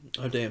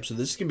 Oh, damn. So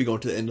this is going to be going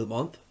to the end of the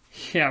month?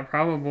 Yeah,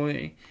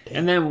 probably. Damn.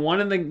 And then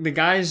one of the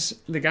guy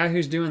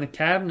who's doing the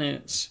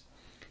cabinets,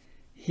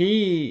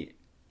 he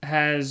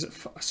has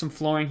some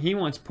flooring he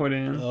wants put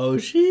in. Oh,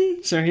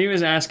 So he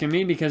was asking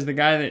me because the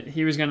guy that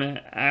he was going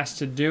to ask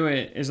to do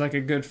it is like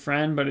a good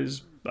friend, but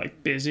is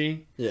like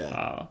busy.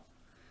 Yeah.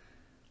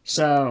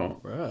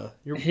 So bruh,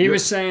 he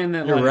was saying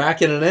that you're like,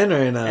 racking it in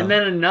right now. And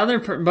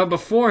then but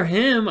before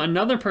him,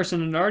 another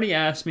person had already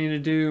asked me to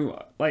do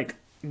like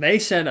they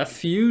said a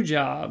few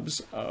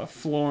jobs of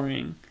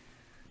flooring,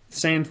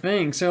 same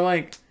thing. So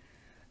like,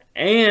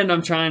 and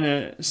I'm trying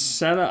to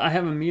set up. I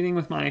have a meeting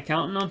with my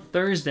accountant on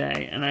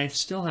Thursday, and I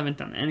still haven't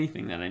done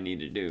anything that I need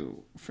to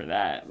do for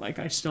that. Like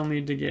I still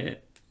need to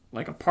get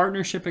like a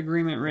partnership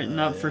agreement written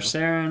up for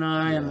Sarah and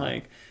I, and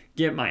like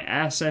get my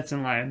assets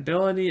and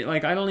liability.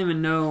 Like I don't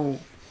even know.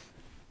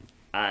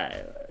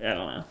 I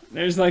don't know.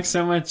 There's like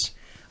so much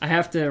I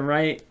have to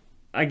write.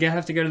 I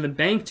have to go to the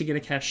bank to get a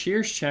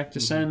cashier's check to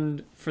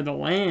send for the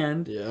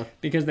land. Yeah.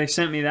 Because they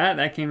sent me that.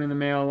 That came in the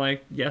mail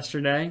like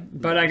yesterday.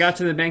 But I got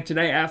to the bank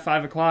today at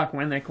 5 o'clock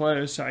when they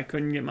closed, so I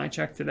couldn't get my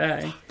check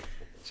today.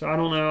 So I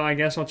don't know. I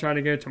guess I'll try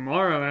to go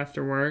tomorrow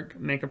after work,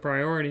 make a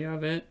priority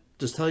of it.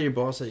 Just tell your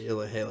boss that you're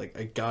like, hey, like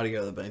I gotta go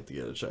to the bank to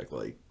get a check.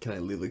 Like, can I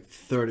leave like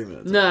 30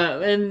 minutes? No,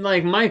 and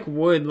like Mike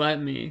would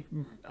let me.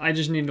 I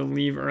just need to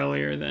leave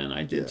earlier than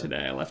I did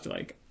today. I left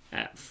like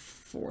at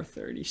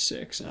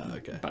 4:36,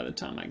 and by the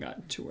time I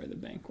got to where the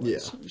bank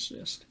was, it was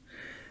just,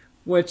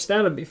 which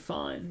that'll be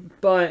fine.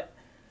 But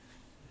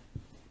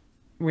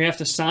we have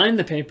to sign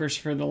the papers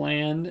for the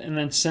land and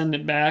then send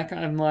it back.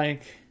 I'm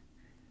like,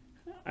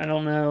 I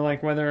don't know,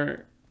 like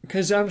whether.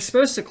 Because I was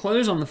supposed to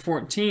close on the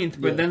 14th,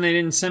 but then they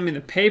didn't send me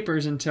the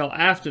papers until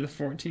after the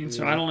 14th,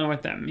 so I don't know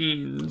what that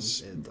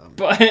means.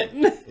 But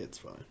it's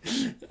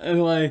fine.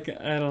 Like,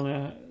 I don't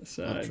know.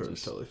 So I'm sure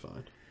it's totally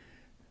fine.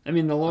 I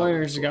mean, the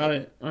lawyers got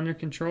it under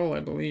control,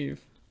 I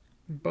believe.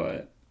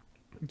 But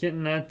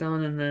getting that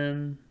done, and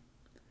then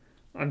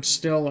I'm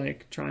still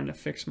like trying to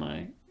fix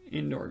my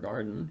indoor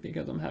garden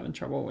because I'm having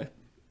trouble with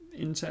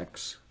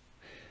insects.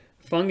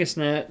 Fungus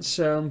net,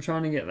 so I'm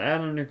trying to get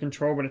that under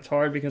control, but it's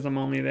hard because I'm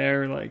only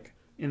there like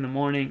in the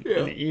morning,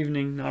 in the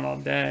evening, not all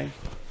day.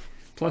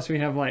 Plus we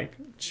have like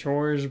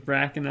chores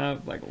racking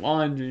up, like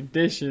laundry,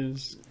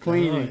 dishes,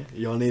 cleaning.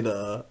 You'll need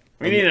a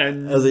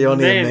you'll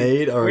need a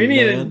maid or we a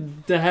need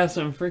man? to have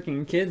some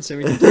freaking kids so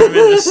we can turn them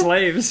into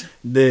slaves.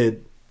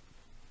 Dude,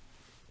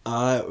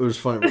 it was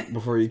funny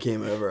before you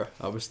came over.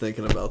 I was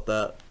thinking about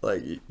that,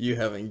 like you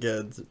having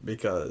kids,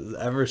 because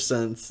ever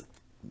since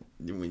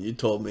when you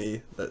told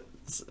me that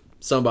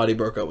somebody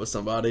broke up with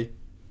somebody,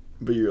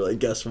 but you're like,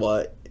 guess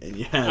what? And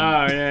you had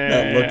yeah,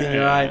 that look in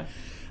your eye. yeah.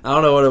 I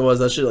don't know what it was.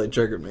 That shit like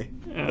triggered me.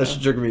 Yeah. That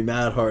shit triggered me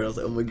mad hard. I was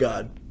like, oh my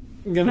god,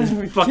 I'm gonna have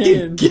a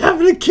fucking kid.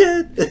 having a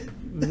kid.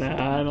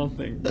 Nah, I don't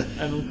think.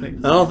 I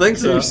don't think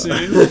so. Too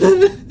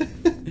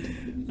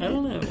soon. I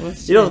don't know.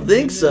 You don't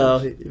think so?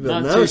 But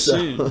Not no, too so.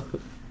 soon.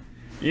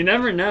 You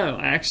never know.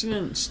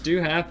 Accidents do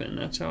happen.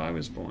 That's how I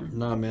was born.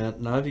 Nah, man.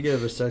 Not if you get a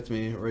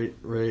vasectomy,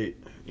 right.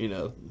 You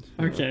know.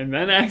 Okay,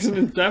 then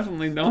accidents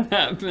definitely don't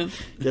happen.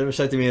 Get a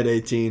vasectomy at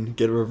 18.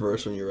 Get a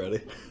reverse when you're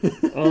ready.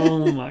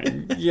 Oh my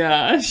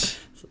gosh.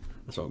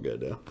 That's what I'm gonna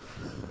do.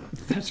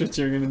 That's what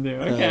you're gonna do.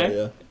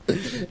 Okay.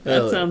 Yeah.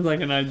 That sounds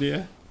like an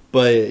idea.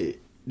 But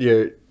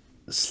you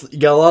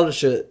got a lot of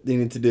shit you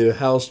need to do.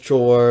 House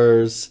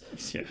chores.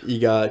 Yeah. You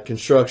got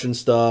construction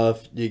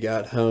stuff. You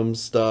got home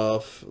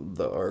stuff.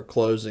 Or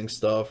closing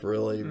stuff,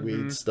 really.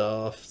 Weed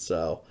stuff.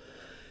 So,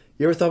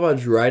 you ever thought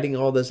about writing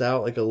all this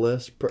out like a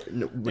list?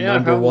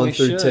 Number 1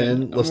 through should.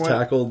 10. Let's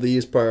tackle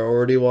these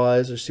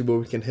priority-wise or see what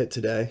we can hit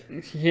today.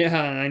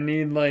 Yeah, I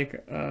need like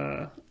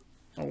a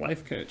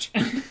life coach.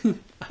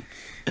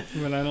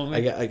 But I don't.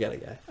 I got a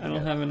guy. I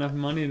don't have enough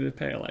money to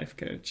pay a life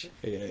coach.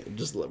 Okay,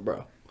 just let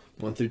bro.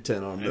 1 through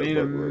 10 on. I need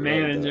a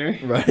manager.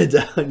 Write it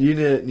down.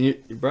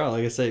 You bro.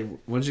 Like I say,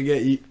 once you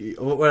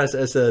get what I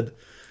said,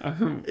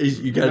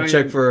 you got to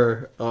check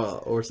for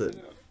or is it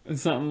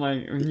something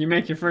like when you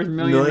make your first $1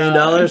 million.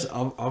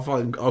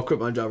 I'll quit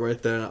my job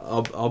right there.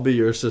 And I'll be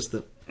your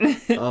assistant.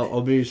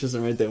 I'll be your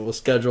assistant right there. We'll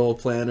schedule a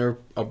planner.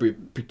 I'll be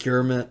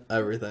procurement,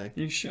 everything.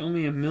 You show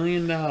me $1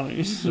 million.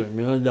 $1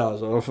 million.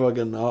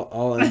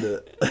 I'll end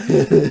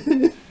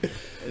it.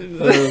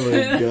 Oh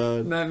my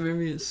god. That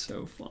movie is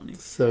so funny.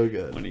 So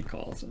good. When he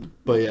calls him.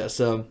 But yeah,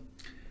 so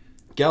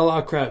got a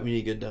lot of crap we need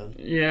to get done.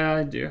 Yeah,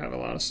 I do have a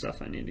lot of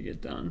stuff I need to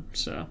get done.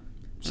 So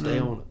stay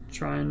on it.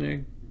 Trying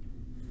to.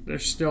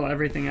 There's still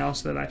everything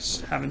else that I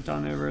haven't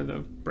done over the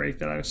break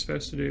that I was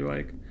supposed to do,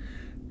 like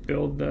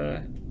build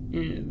the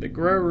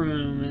grow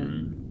room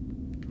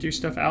and do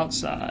stuff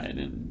outside.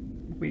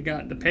 And we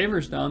got the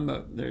pavers done,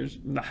 but there's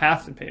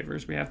half the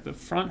pavers. We have the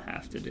front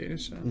half to do.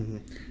 So.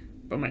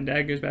 But my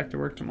dad goes back to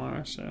work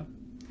tomorrow, so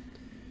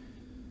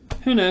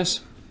who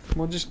knows?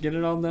 We'll just get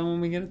it all done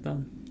when we get it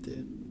done.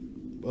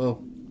 Dude.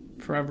 Well,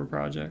 forever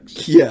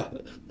projects. Yeah.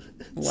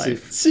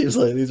 Life. Seems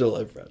like these are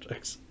life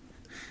projects.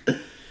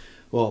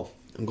 Well,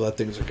 I'm glad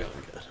things are going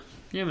good.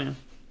 Yeah, man.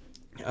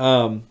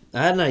 I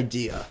had an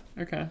idea.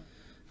 Okay.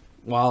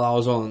 While I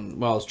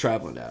was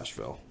traveling to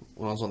Asheville,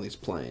 when I was on these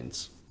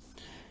planes.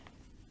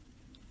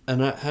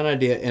 And I had an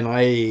idea, and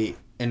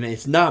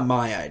it's not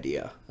my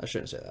idea. I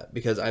shouldn't say that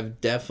because I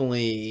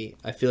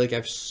feel like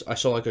I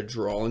saw like a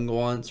drawing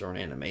once or an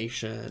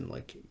animation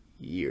like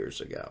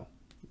years ago.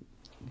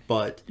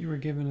 But you were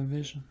given a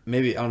vision.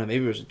 Maybe I don't know.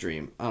 Maybe it was a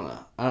dream. I don't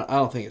know. I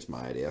don't think it's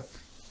my idea.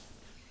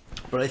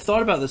 But I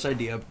thought about this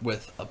idea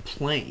with a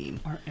plane.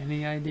 Are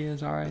any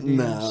ideas our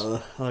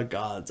ideas? No,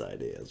 God's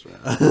ideas. Man.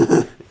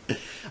 I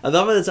thought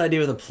about this idea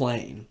with a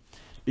plane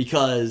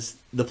because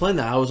the plane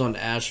that I was on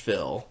to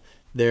Asheville,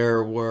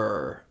 there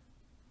were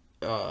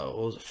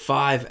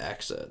 5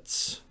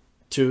 exits,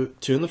 two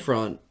in the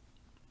front,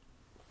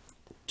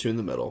 2 in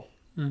the middle,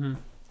 and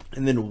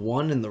then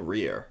 1 in the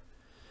rear.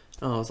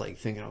 And I was like,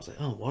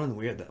 oh, 1 in the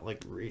rear, that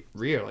like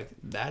rear, like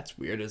that's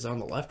weird. Is it on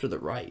the left or the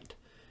right?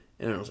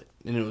 And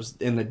it was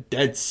in the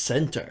dead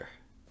center,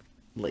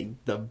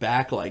 like the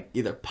back, like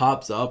either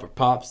pops up or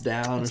pops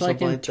down. It's or like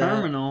something in like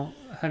Terminal.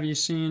 That. Have you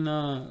seen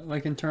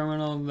like in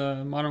Terminal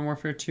the Modern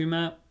Warfare 2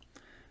 map?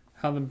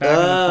 How the back.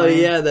 Oh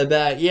yeah, the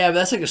back. Yeah, but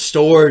that's like a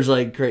storage,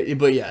 like crazy.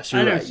 But yes,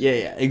 you're right.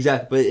 Yeah,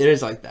 exactly. But it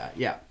is like that.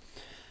 Yeah.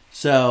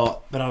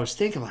 So, but I was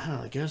thinking, I don't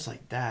know, it goes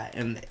like that,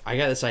 and I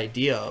got this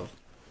idea of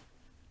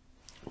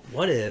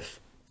what if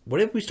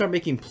we start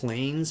making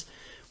planes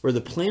where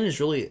the plane is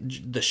really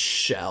the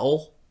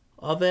shell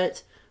of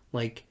it,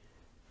 like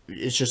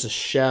it's just a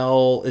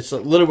shell. It's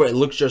like literally it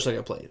looks just like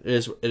a plane.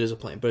 It is a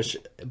plane,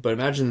 but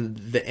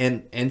imagine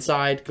the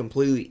inside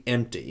completely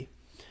empty.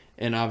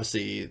 And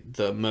obviously,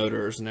 the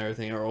motors and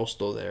everything are all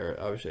still there.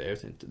 Obviously,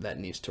 everything that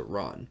needs to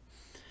run.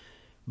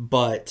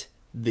 But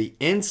the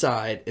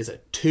inside is a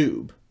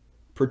tube.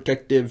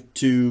 Protective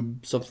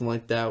tube, something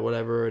like that,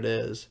 whatever it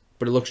is.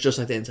 But it looks just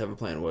like the inside of a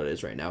plane, what it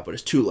is right now. But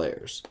it's 2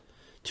 layers.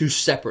 2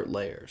 separate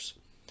layers.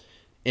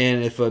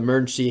 And if an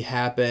emergency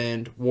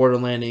happened, water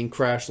landing,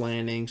 crash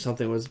landing,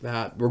 something was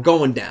bad, we're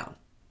going down.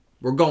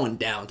 We're going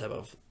down type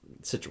of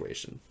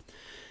situation.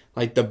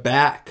 Like the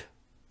back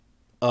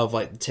of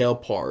like the tail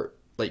part,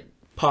 like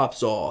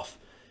pops off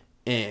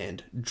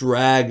and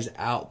drags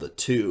out the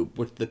tube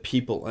with the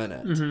people in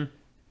it.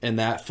 And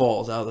that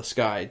falls out of the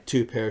sky.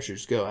 2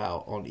 parachutes go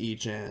out on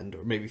each end,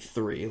 or maybe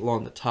 3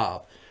 along the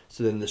top.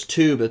 So then this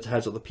tube that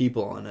has all the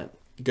people on it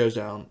goes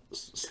down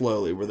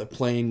slowly, where the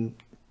plane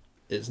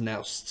is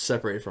now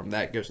separated from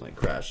that, goes and like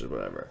crashes,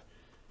 whatever.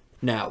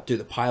 Now, are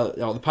the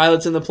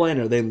pilots in the plane,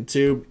 or are they in the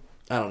tube?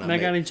 I don't know. They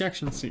got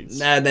ejection seats.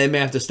 Nah, they may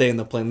have to stay in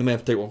the plane. They may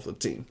have to take one for the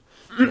team.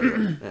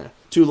 So,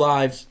 2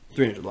 lives,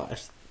 300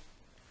 lives.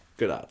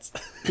 Good odds.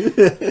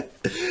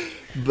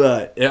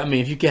 But, I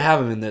mean, if you could have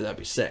them in there, that'd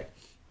be sick.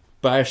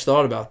 But I just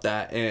thought about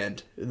that,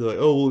 and they're like,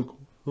 oh, look,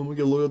 I'm going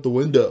to look out the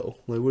window.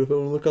 Like, what if I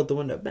want to look out the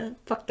window? Man,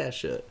 fuck that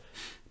shit.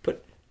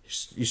 But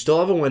you still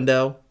have a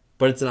window,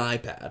 but it's an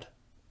iPad.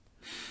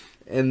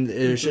 And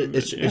it's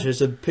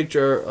just a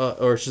picture,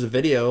 or it's just a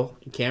video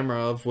camera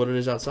of what it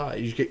is outside.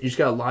 You just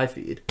got a live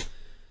feed.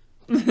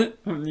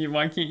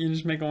 Why can't you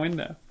just make a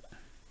window?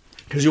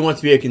 Because you want it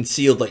to be a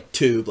concealed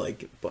tube,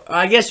 But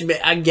I guess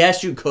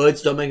you could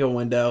still make a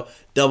window,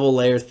 double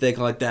layer thick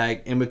like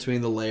that, in between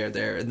the layer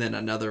there, and then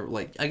another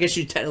I guess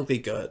you technically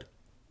could.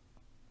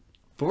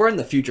 But we're in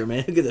the future,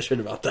 man. Who gives a shit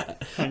about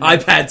that?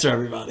 iPads for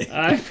everybody.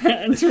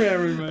 iPads for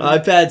everybody.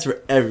 iPads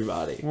for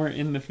everybody. We're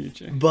in the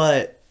future.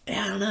 But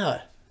I don't know.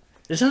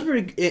 It sounds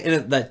pretty.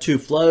 And that 2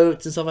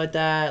 floats and stuff like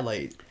that.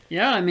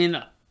 Yeah, I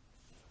mean,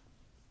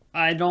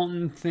 I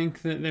don't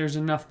think that there's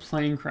enough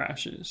plane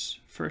crashes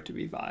for it to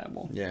be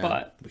viable. Yeah,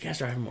 but we gotta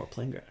start having more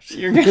plane crashes.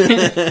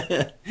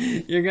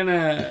 You're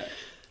gonna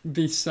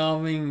be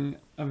solving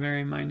a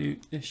very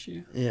minute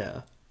issue.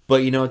 Yeah,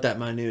 but you know what that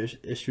minute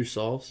issue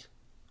solves?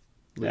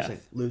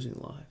 Losing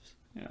lives.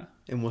 Yeah.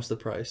 And what's the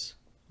price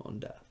on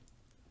death?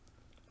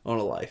 On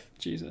a life?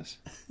 Jesus.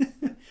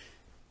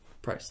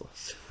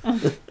 Priceless.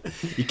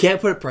 You can't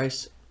put a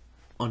price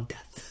on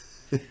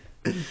death.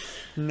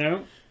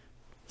 No.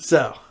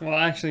 So. Well,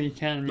 actually, you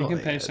can. You can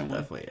pay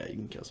someone. Definitely, yeah. You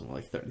can kill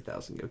someone.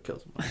 $30,000. Go kill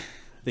someone.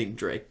 I think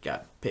Drake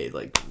got paid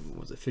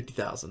was it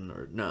 $50,000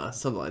 or no,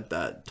 something like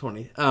that.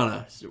 20. I don't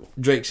know.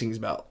 Drake sings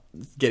about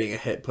getting a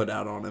hit put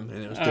out on him,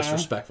 and it was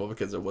disrespectful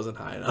because it wasn't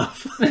high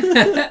enough.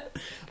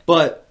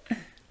 But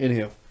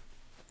anyhow,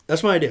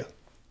 that's my idea.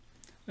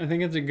 I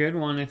think it's a good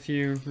one if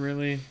you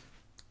really,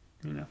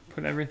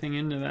 put everything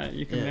into that.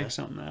 You can make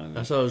something out of it.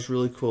 I thought it was a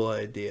really cool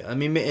idea. I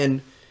mean,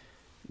 and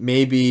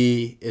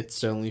maybe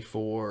it's only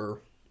for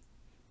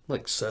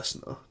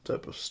Cessna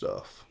type of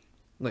stuff.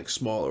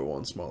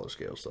 Smaller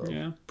scale stuff.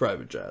 Yeah.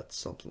 Private jets,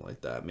 something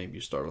like that. Maybe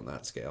you start on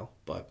that scale.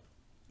 But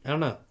I don't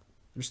know.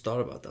 I just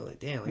thought about that.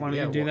 Damn. Why don't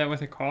you do that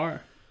with a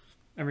car?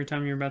 Every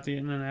time you're about to get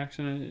in an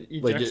accident,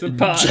 it ejects the it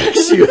pot.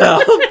 ejects you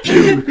out.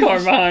 Car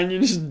behind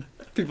you,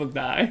 people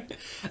die.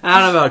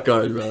 I don't know about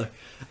cars, brother.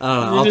 I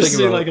don't know. I'll just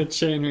see a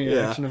chain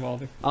reaction of all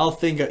the... I'll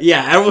think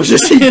everyone's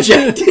just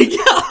ejecting.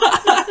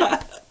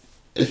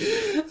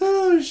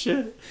 Oh,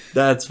 shit.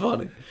 That's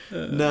funny.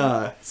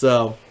 Nah.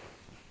 So,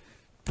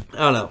 I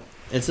don't know.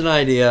 It's an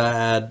idea I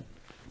had.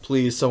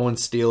 Please, someone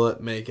steal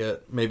it, make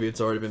it. Maybe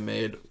it's already been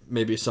made.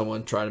 Maybe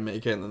someone tried to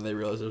make it and then they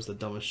realized it was the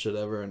dumbest shit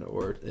ever and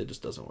it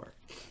just doesn't work.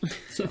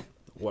 So,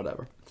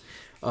 whatever.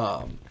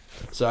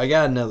 So I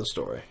got another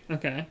story.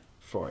 Okay.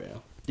 For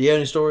you. Do you have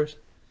any stories?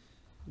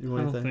 I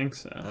don't think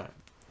so. All right.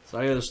 So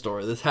I got a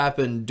story. This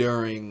happened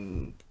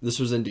this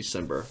was in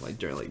December,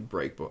 during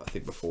break, I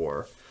think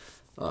before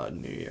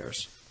New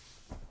Year's.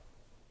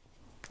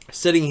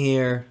 Sitting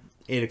here,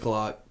 8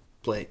 o'clock,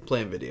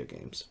 playing video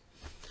games.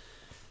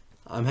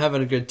 I'm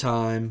having a good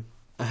time.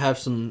 I have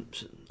some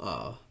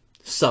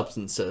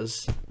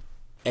substance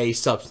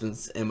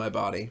in my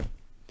body.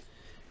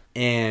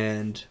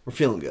 And we're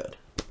feeling good.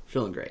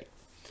 Feeling great.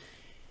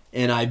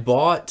 And I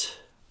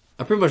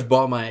pretty much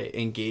bought my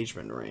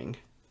engagement ring.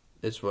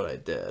 Is what I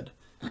did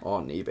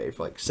on eBay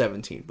for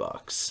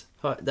 $17.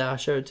 Did I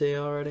show it to you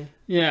already?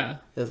 Yeah.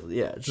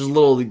 Yeah, just a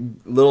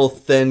little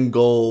thin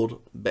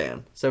gold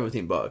band.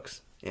 $17.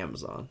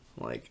 Amazon.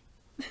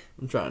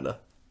 I'm trying to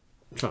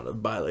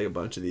buy a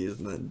bunch of these,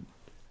 and then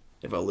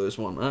if I lose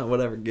one,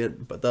 whatever,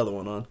 put the other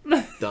one on.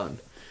 Done.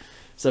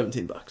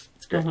 $17.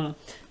 It's great.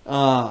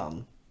 Uh-huh.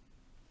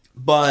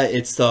 But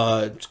it's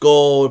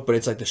gold, but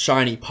it's the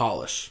shiny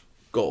polish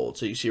gold,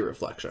 so you see a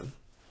reflection.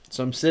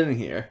 So I'm sitting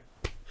here,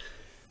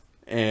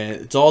 and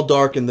it's all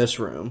dark in this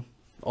room.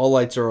 All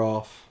lights are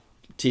off.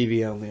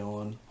 TV only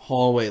on.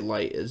 Hallway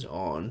light is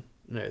on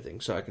and everything,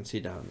 so I can see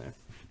down there.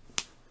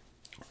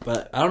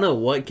 But I don't know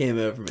what came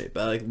over me,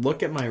 but I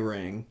look at my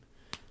ring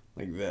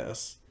like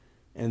this,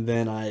 and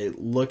then I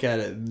look at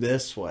it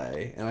this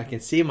way, and I can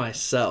see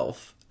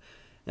myself,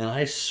 and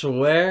I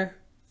swear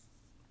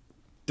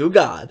to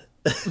God,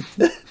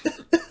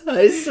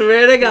 I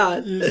swear to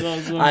God,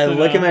 I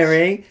look at my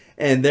ring,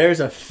 and there's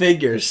a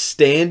figure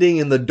standing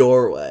in the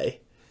doorway.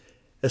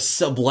 A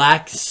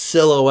black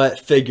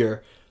silhouette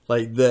figure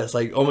like this,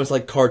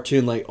 almost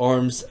cartoon,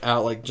 arms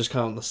out, just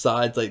kind of on the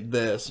sides like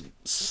this.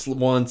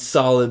 One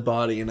solid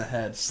body and a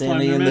head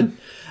standing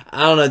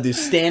I don't know, dude,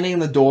 standing in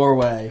the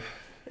doorway,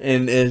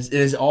 and it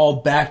is all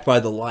backed by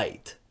the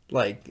light,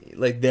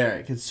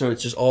 there. So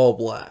it's just all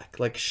black,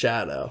 like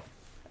shadow.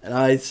 And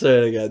I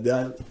swear to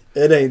God,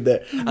 it ain't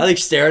there. I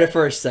stare at it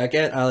for a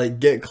second. I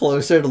get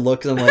closer to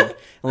look, and I'm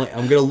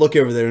gonna look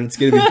over there, and it's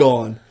gonna be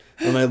gone.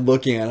 I'm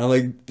looking at it.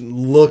 I'm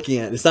looking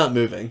at it. It's not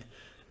moving.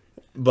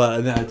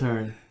 But then I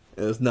turn.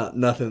 There's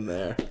nothing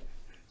there.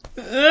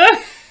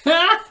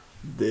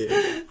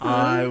 Dude,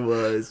 I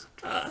was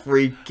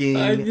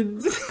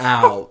freaking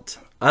out.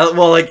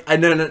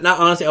 Not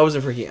honestly, I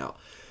wasn't freaking out.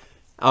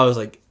 I was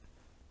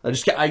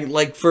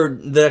for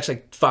the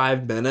next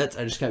 5 minutes,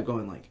 I just kept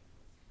going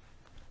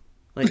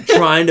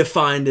trying to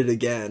find it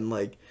again,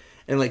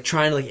 and and like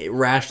trying to like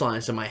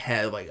rationalize in my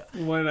head like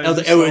What I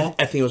think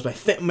it was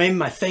maybe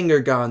my finger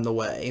got in the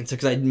way, and so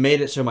because I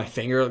made it so my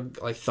finger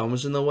like thumb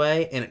was in the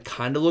way, and it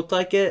kind of looked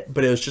like it,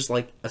 but it was just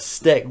like a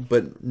stick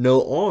but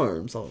no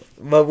arms.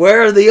 But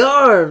where are the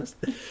arms?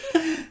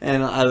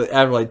 And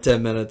after like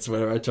 10 minutes,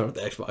 whenever I turned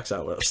the Xbox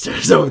out, went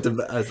upstairs. I went to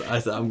bed. I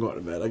said, I'm going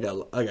to bed. I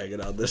gotta get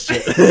out of this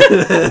shit.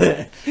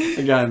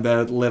 I got in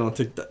bed, laid on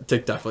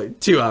TikTok for like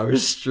 2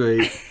 hours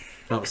straight.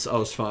 I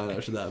was fine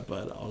after that,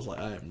 but I was like,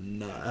 I am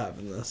not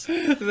having this.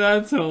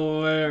 That's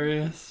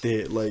hilarious.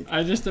 Dude, like,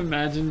 I just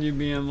imagine you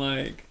being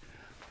like,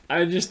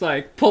 I just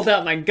like pulled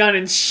out my gun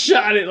and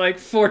shot it like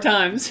 4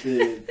 times.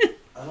 Dude,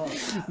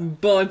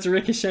 Bullets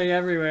ricochet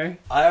everywhere.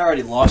 I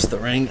already lost the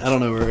ring. I don't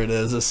know where it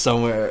is. It's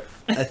somewhere.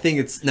 I think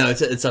it's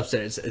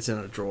upstairs. It's in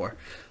a drawer.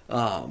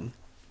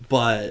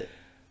 But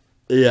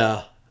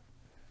yeah,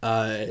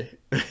 that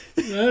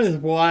is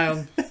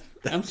wild.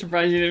 I'm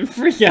surprised you didn't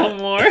freak out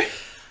more.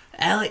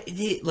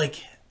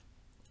 Like,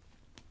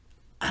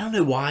 I don't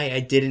know why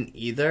I didn't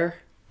either.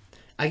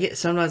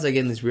 Sometimes I get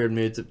in these weird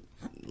moods,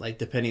 like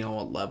depending on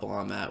what level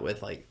I'm at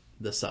with like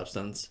the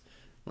substance,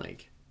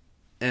 like,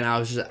 and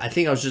I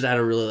think I was just at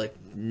a really like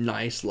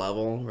nice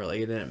level where like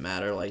it didn't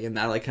matter, like, and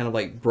that like kind of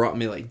like brought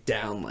me like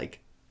down, like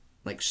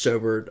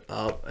sobered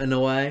up in a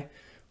way,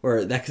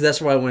 where because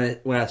that's why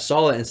when I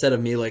saw it, instead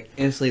of me like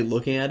instantly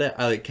looking at it,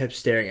 I like kept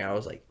staring at it. I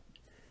was like,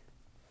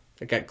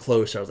 I got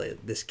closer. I was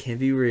like, this can't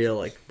be real.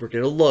 Like, we're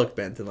gonna look,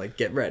 Benton. Like,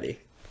 get ready.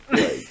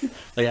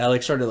 Like I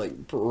like started like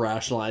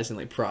rationalizing,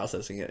 like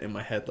processing it in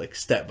my head, like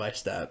step by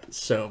step,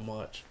 so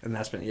much. And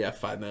that's been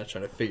 5 minutes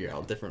trying to figure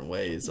out different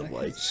ways of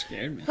like.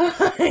 Scared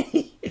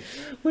me.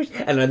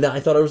 And then I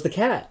thought it was the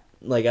cat.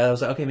 Like I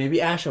was like, okay, maybe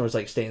Ashlyn was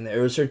like staying there.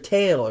 It was her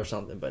tail or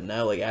something. But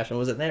no, like Ashlyn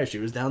wasn't there. She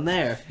was down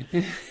there.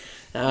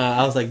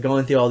 I was like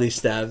going through all these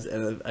steps,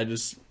 and I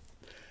just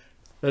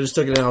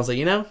took it, and I was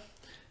like,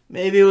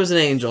 maybe it was an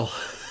angel.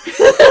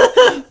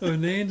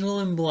 An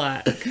angel in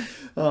black.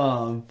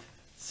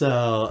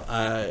 So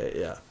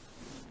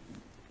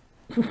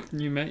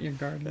You met your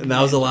guardian. and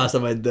that was the last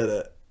time I did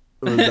it.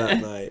 It was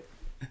that night.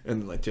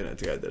 And then like 2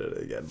 nights ago I did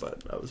it again,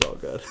 but I was all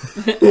good.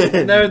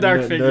 No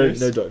dark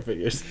figures. No dark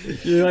figures.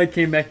 You like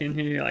came back in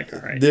here, you're like,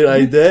 alright. Dude,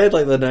 I did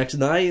like the next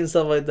night and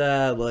stuff like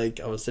that.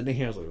 Like I was sitting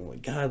here, I was like, oh my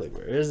god, like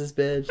where is this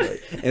bitch?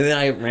 Like, and then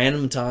I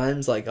random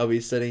times like I'll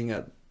be sitting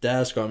at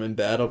desk or I'm in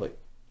bed, I'm like,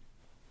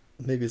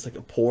 maybe it's like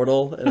a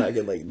portal, and I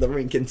can like the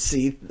ring can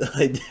see.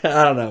 Like,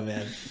 I don't know,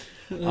 man.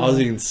 I was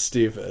being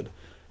stupid.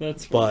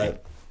 That's funny.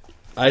 But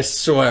I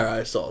swear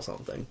I saw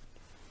something.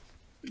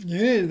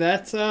 Yeah,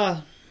 that's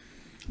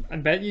I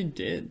bet you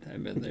did. I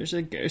bet there's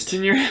a ghost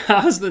in your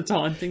house that's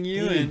haunting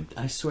you. Dude, and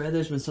I swear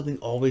there's been something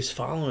always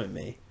following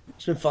me.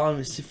 It's been following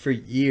me for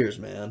years,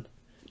 man.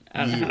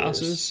 Out of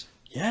houses.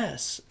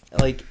 Yes,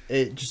 like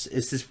I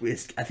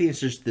think it's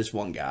just this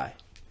one guy,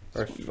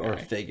 or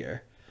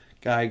figure,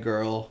 guy,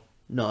 girl,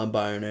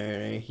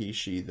 non-binary, he,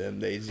 she, them,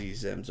 they, z,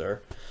 them,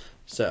 zer.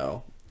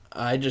 So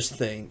I just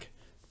think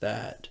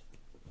that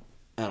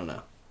I don't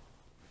know.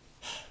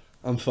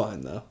 I'm fine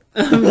though.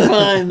 I'm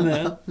fine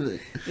though.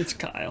 It's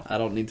Kyle. I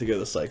don't need to go to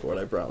the psych ward,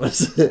 I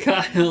promise.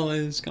 Kyle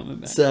is coming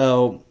back.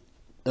 So,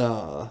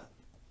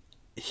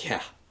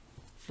 yeah,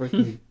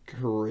 freaking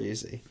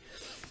crazy.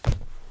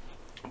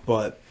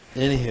 But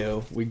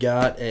anywho, we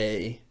got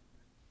a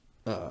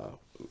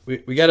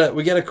we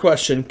got a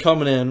question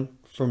coming in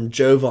from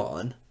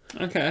Jovan.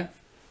 Okay.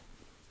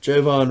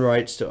 Jovan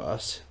writes to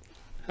us.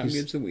 How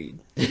good's the weed?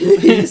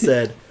 He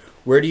said,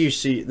 "Where do you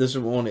see?" This is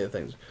one of the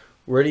things.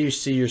 Where do you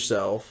see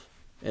yourself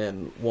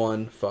in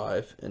 1,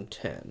 5, and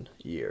 10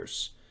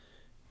 years?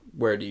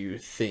 Where do you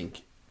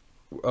think?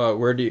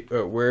 Where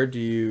do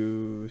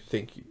you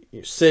think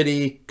your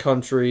city,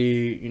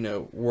 country,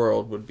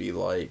 world would be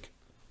like?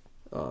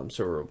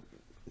 So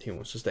he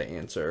wants us to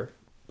answer,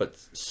 but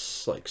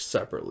like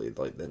separately,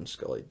 like then just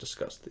go like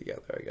discuss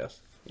together. I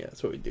guess. Yeah,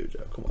 that's what we do,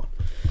 Joe. Come on,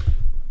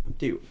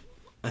 dude.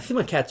 I think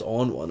my cat's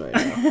on one right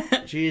now.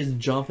 She is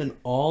jumping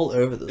all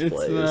over this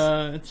place.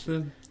 It's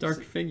the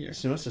dark figure.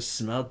 She wants to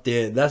smell.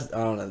 Dude, I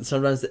don't know.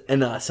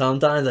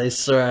 Sometimes I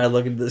swear I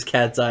look into this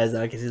cat's eyes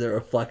and I can see the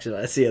reflection.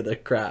 I see other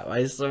crap.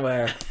 I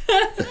swear.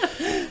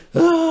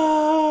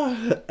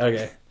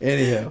 Okay.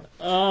 Anyhow.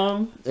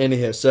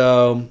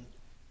 So,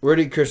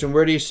 Christian,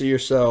 where do you see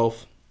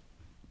yourself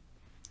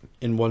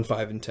in 1,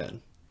 5, and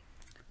 10?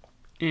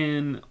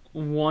 In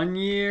 1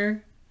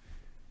 year,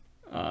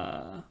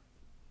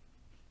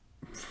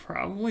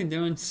 probably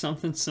doing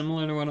something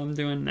similar to what I'm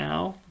doing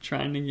now,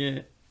 trying to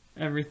get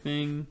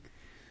everything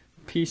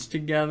pieced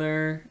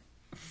together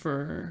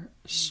for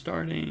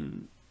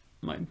starting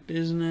my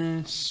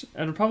business.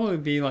 It'll probably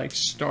be like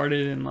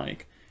started in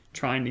like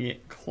trying to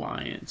get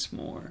clients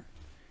more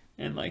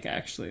and like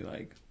actually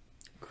like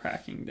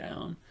cracking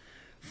down.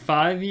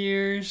 5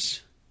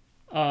 years,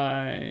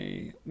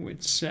 I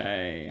would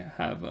say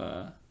have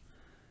a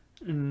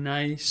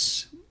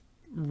nice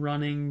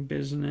running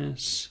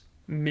business,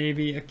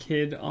 maybe a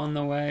kid on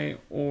the way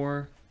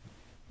or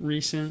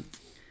recent,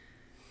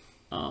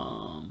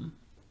 and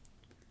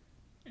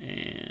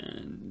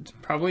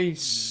probably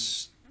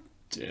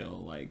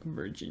still like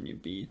Virginia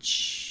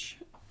Beach,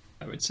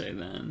 I would say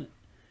then.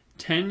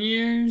 10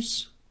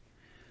 years?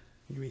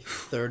 Maybe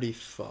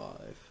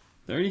 35.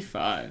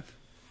 35.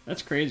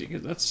 That's crazy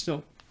because that's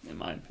still, in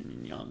my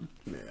opinion, young.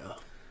 Yeah.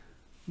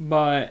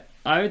 But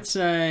I would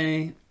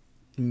say...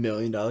 $1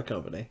 million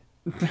company.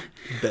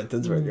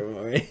 Benton's working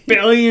for me.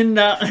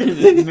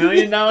 $1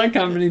 million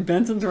company.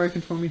 Benton's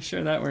working for me.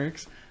 Sure, that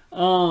works.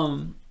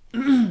 But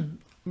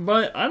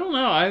I don't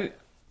know.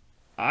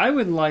 I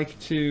would like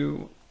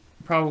to,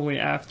 probably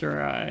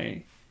after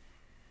I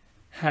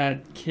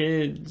had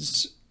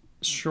kids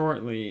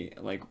shortly,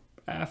 like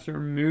after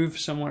move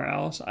somewhere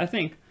else. I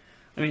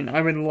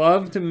would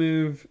love to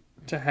move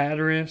to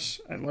Hatteras.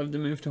 I'd love to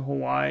move to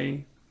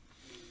Hawaii.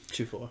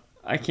 Too far.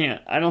 I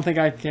don't think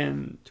I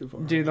can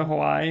do the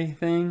Hawaii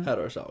thing.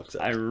 Hatteras, I'll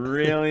accept. I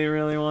really,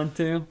 really want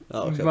to.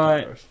 I'll accept but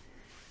Hatteras.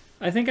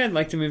 I think I'd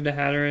like to move to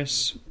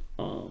Hatteras.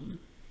 And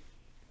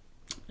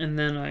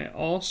then I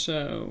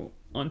also,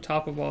 on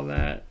top of all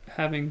that,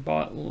 having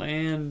bought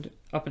land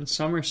up in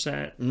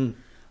Somerset, True.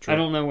 I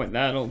don't know what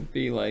that'll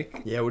be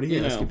like. Yeah, what do you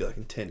think that's going to be like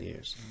in 10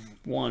 years?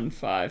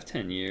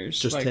 10 years.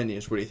 Just like, 10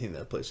 years. What do you think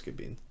that place could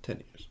be in 10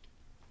 years?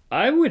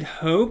 I would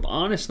hope,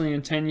 honestly,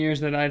 in 10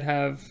 years that I'd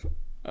have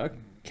a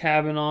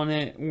cabin on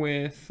it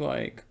with,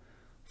 like,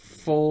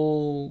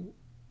 full,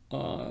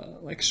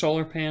 like,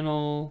 solar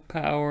panel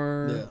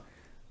power.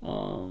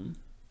 Yeah.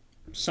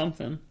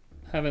 Something.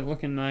 Have it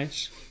looking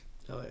nice.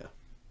 Oh, yeah.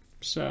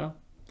 So,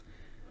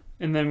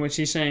 and then what's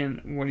he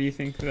saying? What do you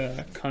think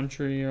the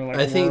country or like?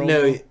 I think world?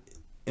 no.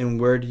 And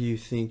where do you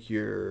think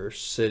your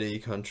city,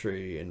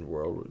 country, and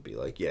world would be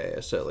like? Yeah.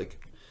 So like,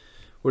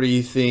 what do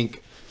you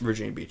think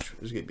Virginia Beach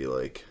is gonna be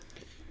like?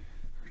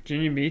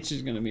 Virginia Beach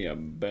is gonna be a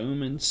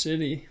booming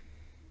city,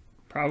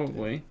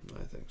 probably. Yeah,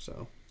 I think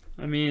so.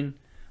 I mean,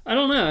 I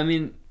don't know. I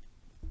mean,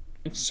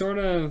 it's sort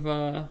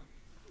of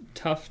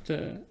tough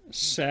to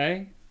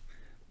say,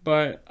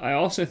 but I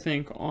also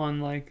think on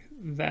like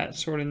that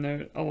sort of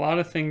note, a lot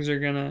of things are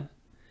gonna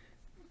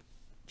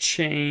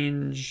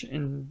change,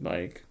 and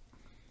like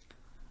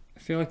I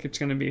feel like it's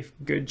gonna be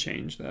good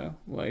change though.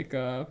 Like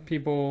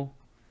people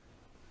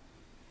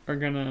are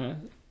gonna,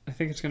 I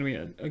think it's gonna be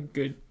a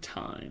good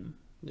time.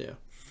 Yeah.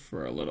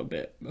 For a little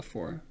bit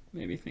before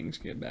maybe things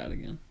get bad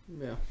again.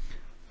 Yeah.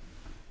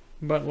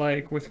 But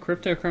like with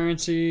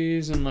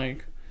cryptocurrencies and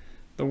like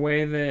the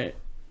way that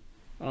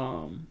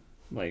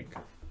like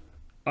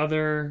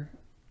other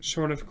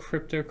sort of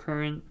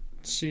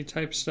cryptocurrency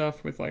type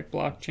stuff with like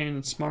blockchain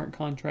and smart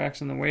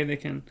contracts and the way they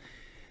can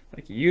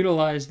like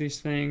utilize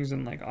these things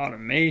and like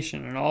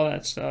automation and all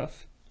that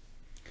stuff,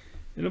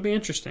 it'll be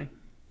interesting.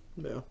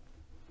 Yeah.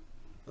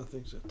 I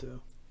think so too.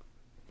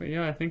 But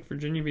yeah, I think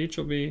Virginia Beach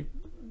will be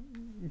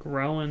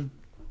growing,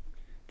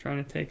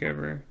 trying to take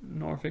over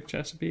Norfolk,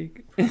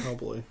 Chesapeake.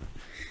 Probably.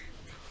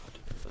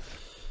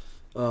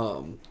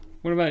 What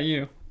about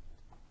you?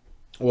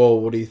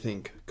 Well, what do you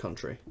think?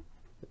 Country.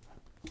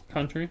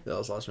 Country? That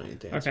was the last one you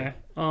had to answer.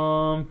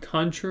 Okay.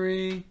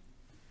 Country.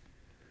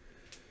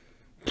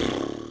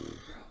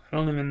 I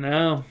don't even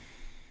know.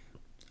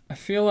 I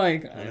feel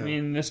like, I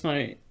mean, this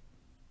might.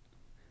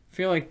 I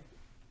feel like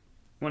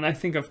when I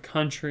think of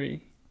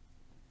country,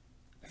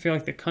 I feel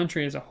like the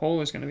country as a whole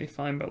is going to be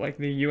fine, but like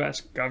the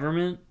U.S.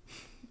 government,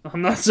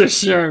 I'm not so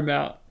sure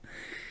about.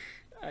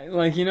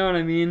 Like, you know what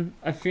I mean?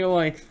 I feel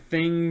like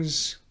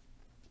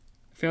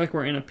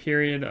we're in a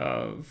period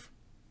of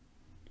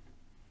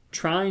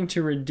trying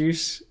to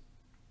reduce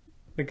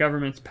the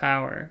government's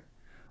power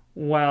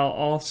while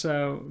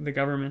also the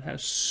government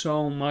has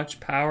so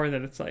much power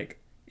that it's like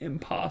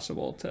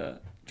impossible to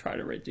try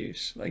to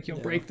reduce. Like you'll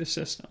break the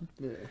system.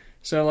 Yeah.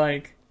 So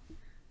like,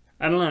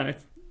 I don't know.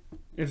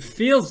 It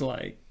feels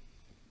like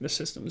the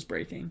system is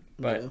breaking,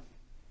 but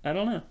I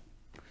don't know.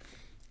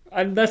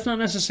 That's not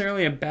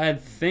necessarily a bad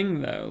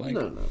thing though. Like,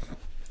 no.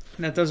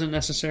 That doesn't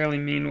necessarily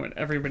mean what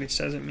everybody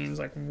says it means,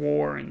 like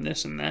war and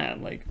this and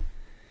that. Like,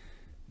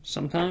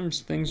 sometimes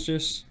things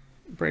just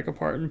break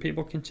apart and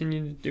people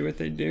continue to do what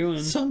they do.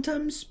 And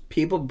sometimes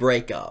people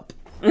break up.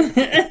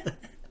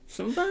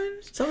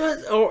 Sometimes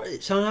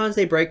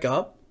they break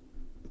up,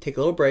 take a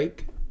little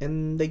break,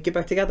 and they get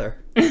back together.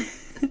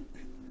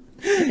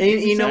 And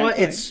you know what?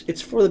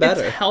 It's for the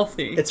better. It's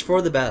healthy. It's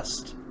for the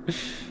best.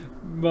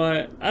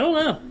 But I don't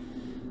know.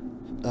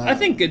 I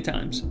think good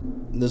times.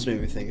 This made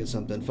me think of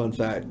something. Fun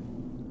fact: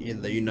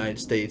 in the United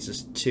States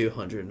is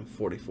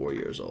 244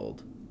 years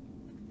old.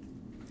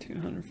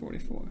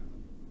 244.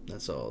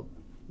 That's all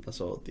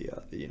the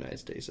United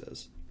States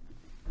is.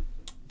 I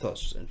thought it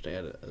was just interesting.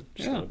 I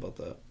just thought about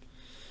that.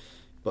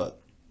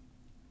 But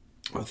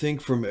I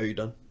think are you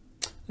done?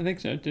 I think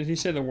so. Did he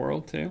say the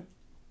world too?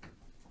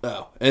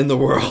 Oh, and the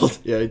world.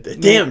 Yeah,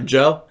 damn,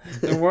 Joe.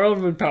 The world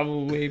would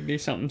probably be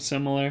something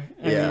similar.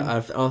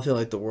 I don't feel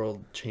like the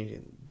world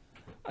changing.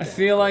 I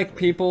feel like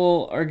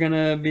people are going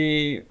to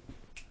be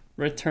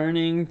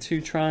returning to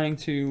trying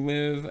to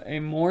live a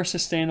more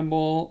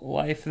sustainable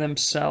life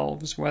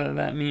themselves, whether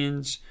that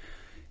means,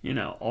 you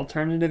know,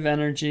 alternative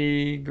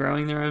energy,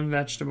 growing their own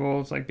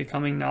vegetables, like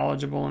becoming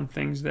knowledgeable in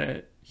things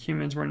that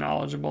humans were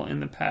knowledgeable in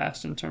the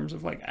past in terms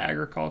of like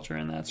agriculture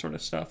and that sort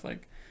of stuff,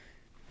 like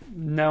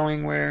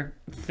knowing where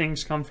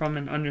things come from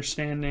and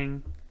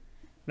understanding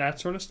that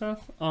sort of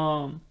stuff.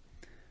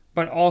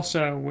 But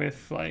also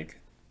with like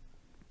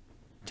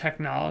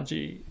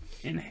technology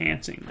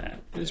enhancing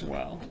that as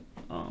well.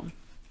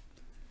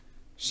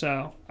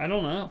 So I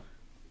don't know.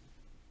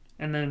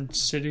 And then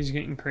cities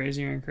getting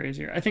crazier and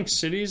crazier. I think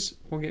cities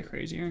will get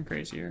crazier and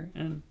crazier,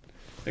 and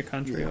the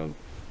country will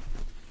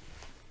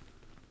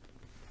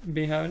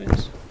be how it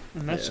is.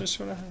 And that's just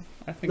sort of how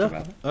I think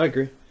about it. I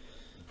agree.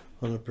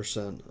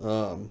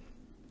 100%.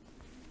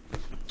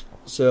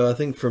 So I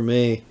think for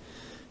me,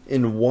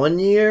 in 1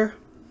 year,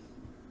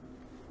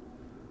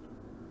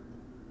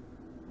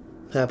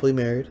 happily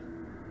married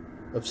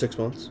of 6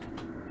 months.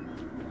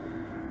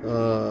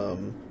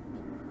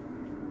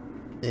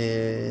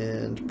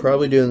 And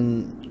probably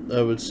doing,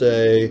 I would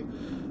say,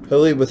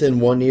 hopefully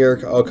within 1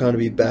 year, I'll kind of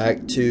be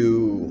back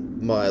to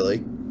my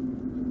like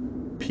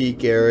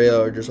peak area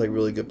or just like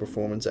really good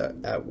performance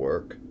at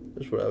work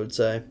is what I would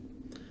say.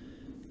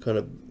 Kind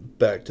of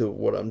back to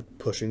what I'm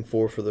pushing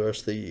for the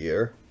rest of the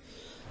year,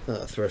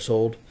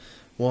 threshold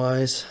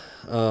wise.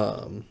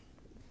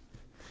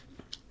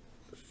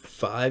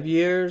 5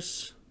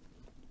 years,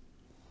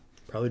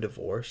 probably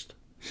divorced.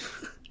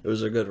 It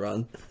was a good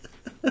run.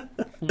 Oh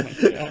my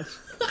gosh.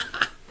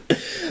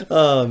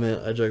 Oh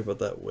man, I joke about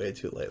that way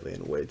too lately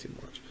and way too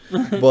much.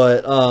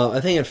 But I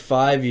think in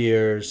 5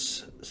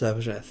 years, so that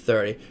was at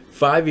 30.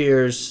 5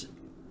 years,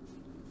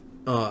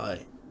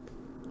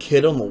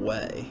 kid on the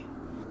way,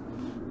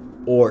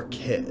 or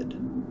kid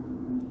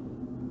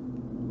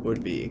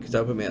would be, because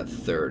that would put me at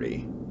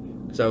 30.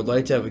 Because I would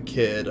like to have a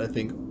kid, I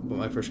think, when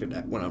my first kid,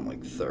 when I'm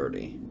like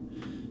 30.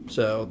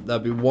 So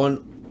that'd be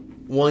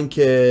one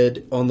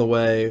kid on the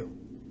way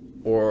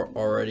or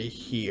already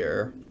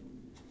here.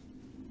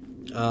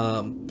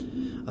 I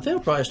think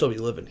I'll probably still be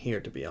living here,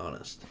 to be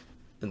honest,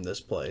 in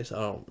this place. I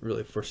don't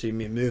really foresee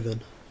me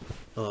moving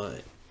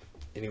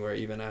anywhere,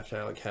 even after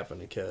I like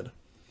having a kid.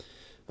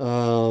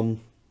 And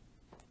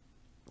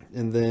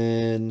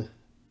then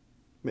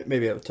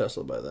maybe have a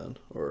Tesla by then,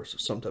 or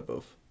some type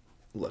of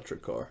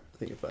electric car. I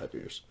think in 5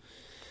 years.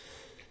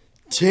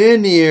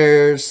 10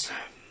 years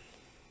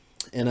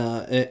in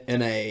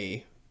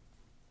a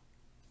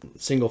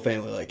single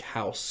family like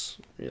house,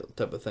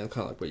 type of thing,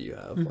 kind of like what you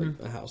have, like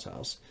a house.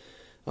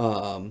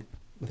 I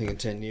think in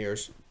 10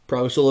 years,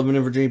 probably still living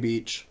in Virginia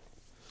Beach.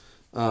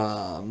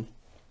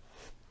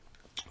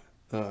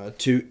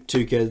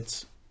 Two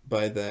kids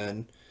by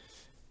then.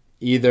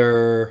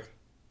 Either,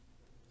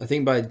 I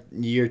think by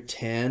year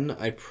 10,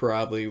 I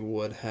probably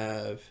would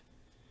have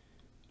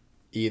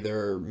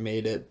either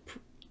made it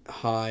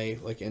high,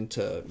 like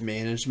into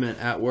management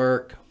at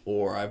work,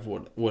 or I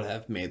would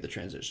have made the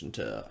transition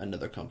to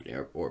another company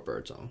or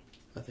Birdsong.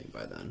 I think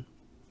by then.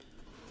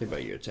 I think by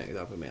year 10, that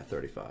would put me at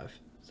 35.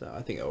 So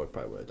I think I would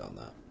have done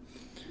that.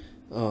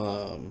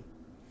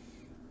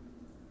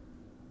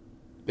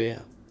 But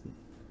yeah,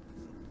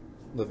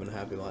 living a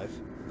happy life.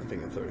 I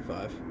think at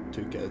 35,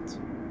 2 kids.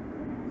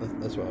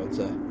 That's what I would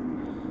say.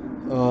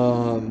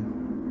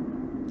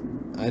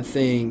 I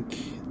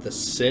think the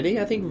city.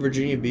 I think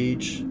Virginia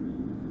Beach.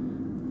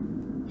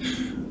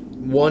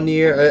 1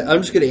 year.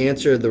 I'm just gonna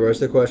answer the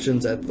rest of the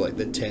questions at like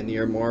the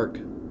 10-year mark,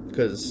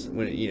 because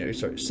when you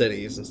start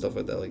cities and stuff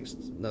like that, like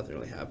nothing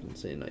really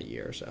happens in a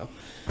year or so.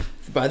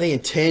 But I think in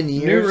 10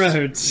 years, new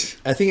roads.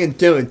 I think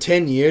in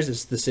 10 years,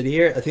 it's the city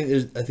here. I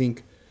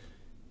think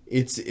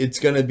it's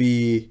gonna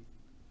be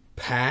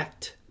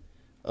packed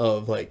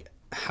of like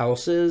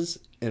houses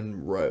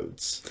and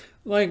roads.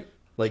 Like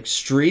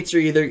streets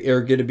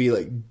are gonna be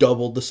like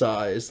double the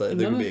size. Like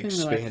they're gonna be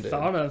expanded. That I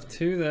thought of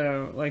too,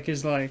 though, like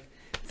is like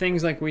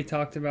things like we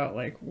talked about,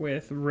 like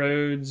with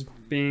roads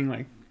being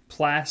like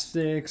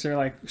plastics or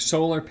like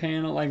solar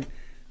panel, like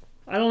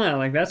I don't know,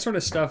 like that sort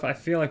of stuff. I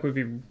feel like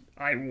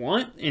I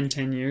want in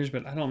 10 years,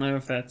 but I don't know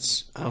if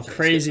that's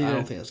crazy. I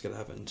don't think that's gonna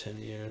happen in 10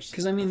 years.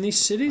 Because I mean, these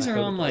cities are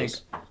on like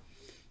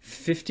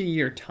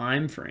 50-year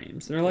time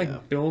frames. They're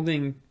like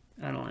building.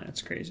 I don't know.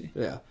 It's crazy.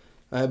 Yeah,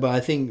 but I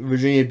think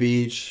Virginia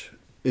Beach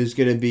is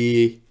gonna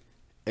be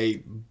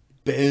a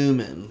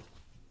booming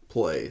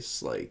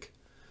place. Like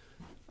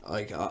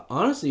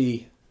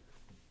honestly,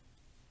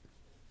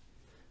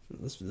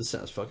 this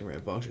sounds fucking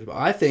rambunctious, but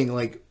I think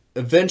like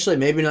eventually,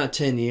 maybe not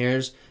 10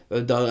 years,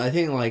 but I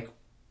think like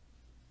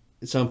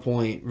at some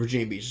point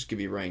Virginia Beach is gonna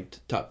be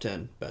ranked top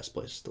 10 best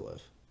places to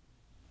live.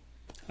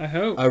 I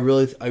hope. I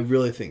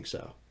really think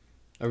so.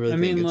 I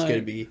think it's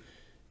gonna be,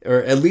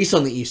 or at least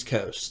on the East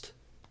Coast.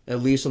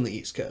 At least on the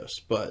East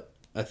Coast, but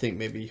I think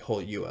maybe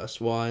whole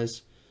U.S.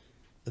 wise,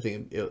 I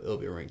think it'll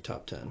be ranked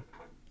top 10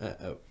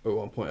 at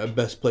one point.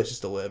 Best places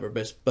to live, or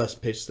best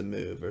places to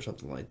move, or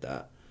something like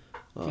that.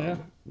 I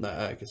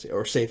can see,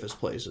 or safest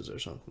places, or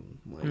something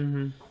like.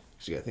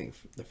 Because I think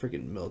the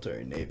freaking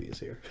military and Navy is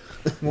here.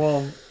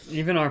 Well,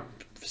 even our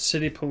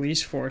city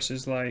police force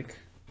is like,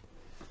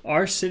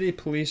 our city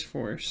police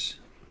force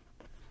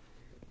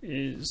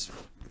is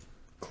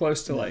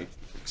close to like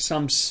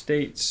some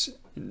states.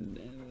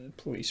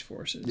 police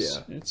forces.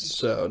 Yeah. It's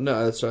So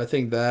I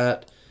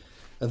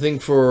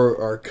think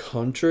for our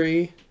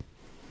country,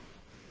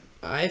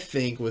 I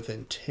think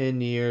within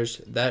 10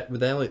 years that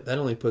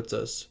only puts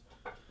us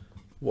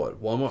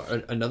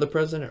another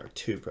president or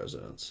 2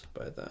 presidents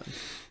by then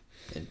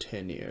in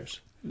 10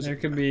 years. there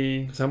could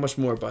be. How much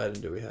more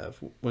Biden do we have?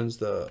 When's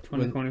the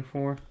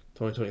 2024.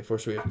 2024.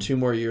 So we have 2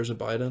 more years of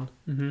Biden.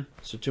 Mm-hmm.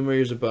 So 2 more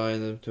years of Biden,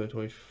 then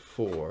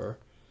 2024,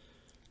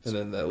 and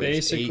then that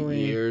leaves 8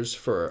 years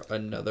for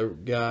another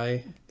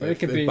guy. If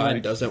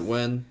Biden doesn't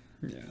win,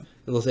 yeah.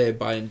 let's say if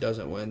Biden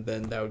doesn't win,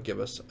 then that would give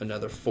us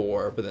another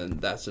 4. But then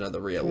that's another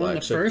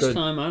re-election. Well, the first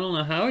time, I don't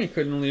know how he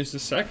couldn't lose the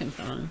second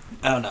time.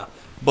 I don't know,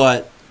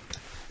 but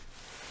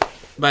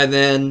by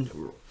then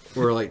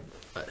we're like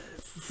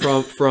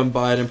from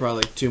Biden,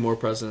 probably like 2 more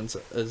presidents,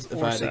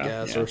 if I had to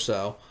guess, or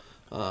so.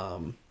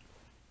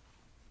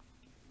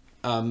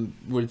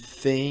 Would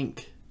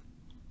think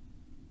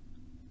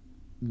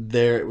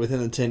there within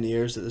the 10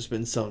 years that there's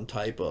been some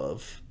type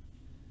of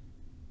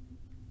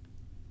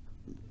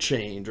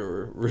change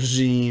or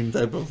regime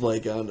type of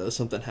like, I don't know,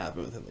 something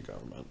happened within the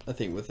government. I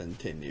think within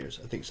 10 years,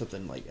 I think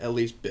something like at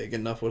least big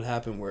enough would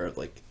happen where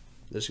like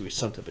there's gonna be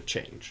some type of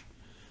change.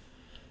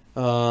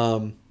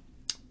 And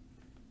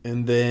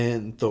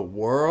then the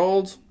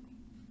world,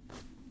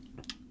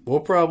 we'll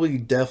probably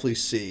definitely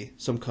see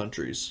some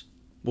countries.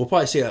 We'll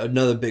probably see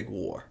another big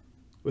war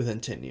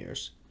within 10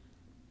 years.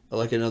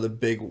 Like another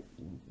big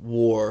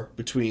war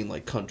between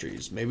like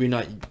countries. Maybe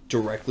not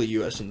directly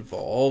U.S.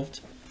 involved.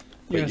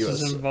 But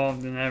U.S. is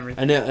involved in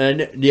everything. I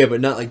know, yeah,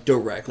 but not like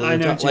directly. I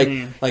know what you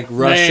mean. Like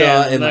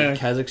Russia and like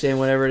Kazakhstan,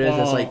 whatever it is.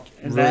 That's like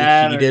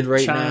really heated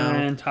right China now.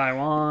 And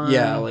Taiwan.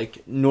 Yeah,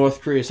 like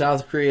North Korea,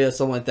 South Korea,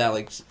 something like that.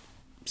 Like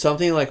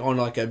something like on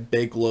like a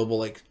big global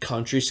like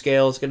country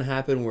scale is gonna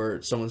happen where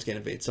someone's gonna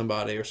invade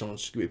somebody or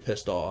someone's gonna be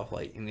pissed off.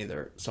 Like, and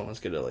either someone's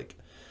gonna like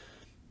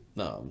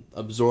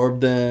absorb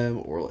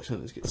them or like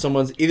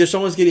someone's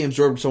getting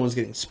absorbed, someone's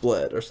getting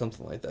split or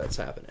something like that's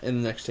happening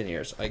in the next 10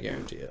 years. I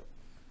guarantee it.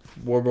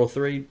 World War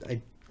III,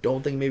 I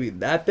don't think maybe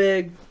that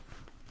big.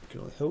 I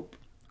can only hope.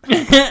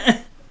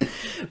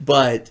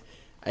 But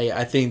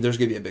I think there's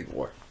gonna be a big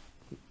war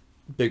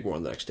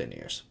in the next 10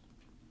 years,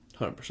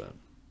 100%.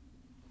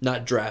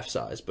 Not draft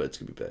size, but it's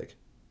gonna be big.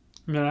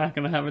 They're not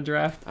gonna have a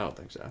draft? I don't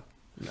think so.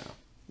 No,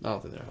 I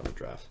don't think they're gonna have a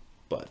draft,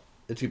 but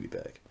it's gonna be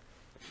big.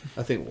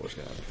 I think war's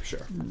gonna happen for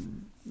sure.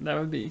 That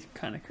would be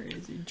kind of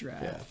crazy.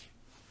 Draft.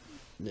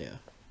 Yeah.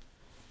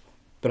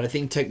 But I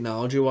think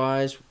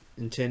technology-wise,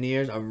 in 10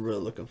 years, I'm really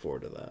looking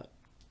forward to that.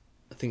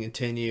 I think in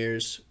 10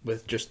 years,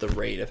 with just the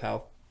rate of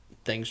how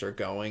things are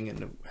going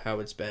and how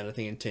it's been, I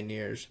think in 10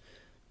 years,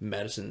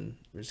 medicine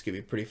is gonna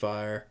be pretty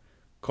fire.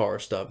 Car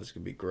stuff is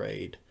gonna be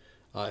great.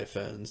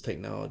 iPhones,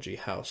 technology,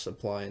 house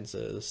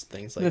appliances,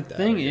 things like that. The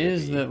thing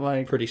is that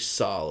like pretty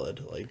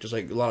solid, like just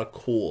like a lot of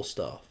cool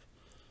stuff.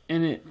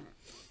 And it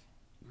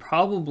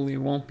probably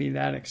won't be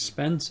that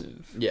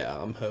expensive. Yeah,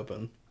 I'm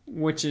hoping.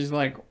 Which is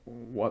like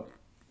what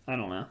I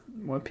don't know.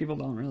 What people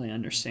don't really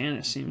understand,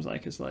 it seems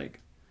like, is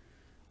like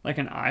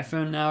an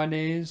iPhone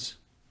nowadays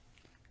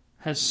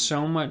has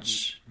so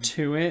much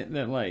to it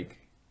that like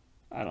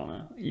I don't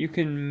know. You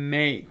can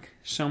make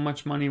so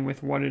much money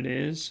with what it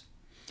is.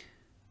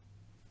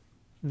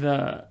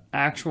 The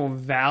actual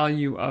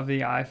value of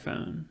the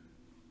iPhone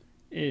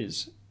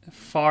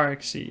far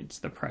exceeds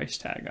the price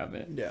tag of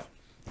it. Yeah.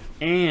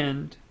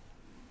 And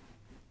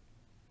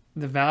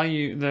the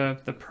value,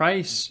 the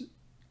price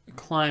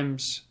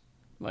climbs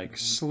like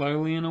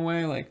slowly in a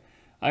way. Like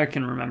I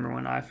can remember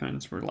when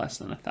iPhones were less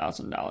than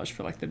 $1,000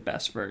 for like the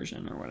best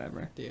version or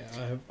whatever. Yeah,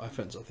 I have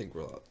iPhones. I think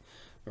were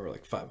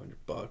like $500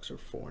 or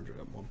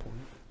 $400 at one point.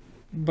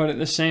 But at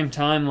the same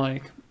time,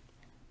 like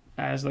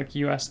as like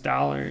U.S.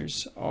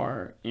 dollars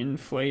are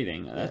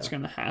inflating, that's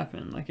going to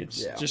happen. Like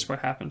it's just what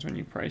happens when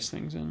you price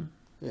things in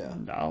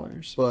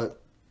dollars.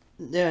 But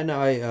yeah, no,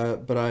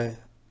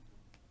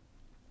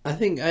 I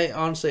think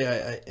honestly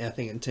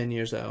think in 10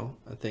 years though,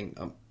 I think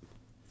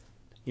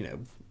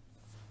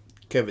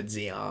COVID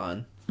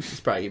Xeon is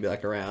probably gonna be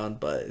like around,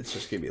 but it's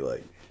just gonna be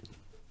like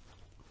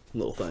a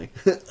little thing.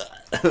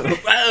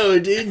 Whoa,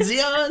 dude,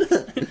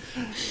 Xeon!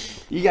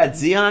 You got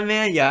Xeon,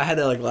 man? Yeah, I had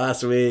that like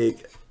last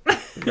week.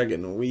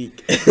 Fucking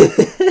week.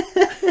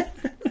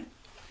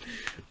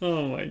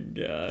 Oh my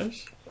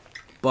gosh.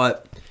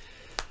 But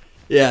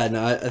yeah,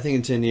 no, I think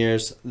in 10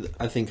 years,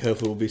 I think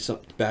hopefully we'll be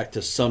back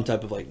to some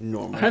type of like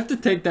normal. I have to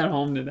take that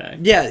home today.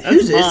 Yeah, that's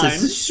whose mine. is this?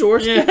 This is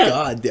Short's? Yeah.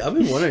 God, I've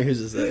been wondering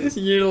whose this is.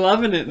 You're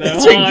loving it though.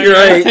 It's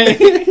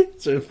great.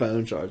 It's a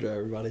phone charger,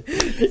 everybody.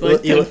 It's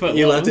like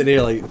you left it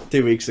here like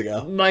 2 weeks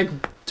ago. Like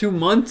 2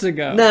 months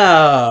ago.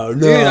 No,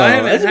 dude, I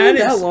haven't had it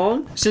that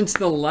long since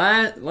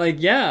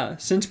the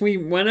since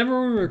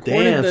whenever we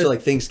recorded. Damn, so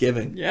like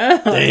Thanksgiving. Yeah.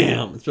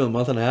 Damn, it's been a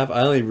month and a half.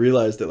 I only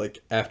realized it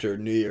like after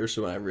New Year's,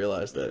 so when I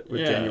realized it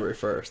was January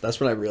 1st. That's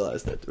when I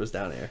realized it was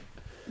down here.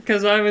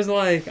 Because I was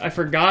like, I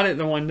forgot it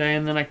the one day,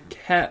 and then I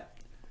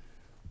kept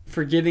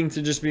forgetting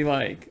to just be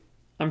like,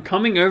 I'm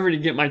coming over to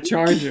get my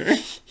charger.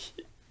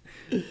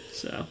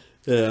 So.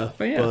 Yeah.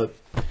 But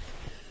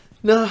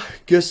No,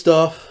 good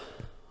stuff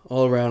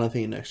all around. I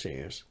think next 10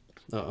 years.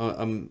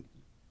 I'm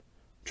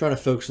trying to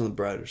focus on the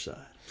brighter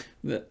side.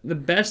 The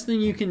best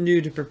thing you can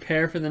do to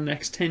prepare for the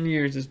next 10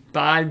 years is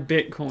buy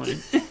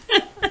Bitcoin.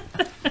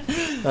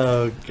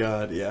 Oh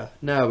God, yeah.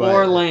 No, but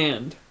or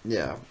land.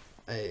 Yeah,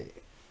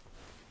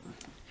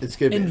 it's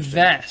good.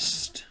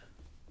 Invest.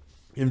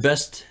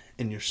 Invest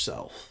in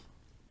yourself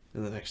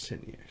in the next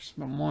 10 years.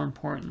 But more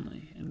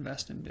importantly,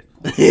 invest in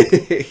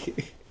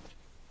Bitcoin.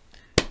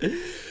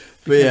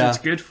 But yeah, it's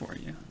good for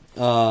you.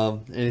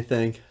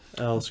 Anything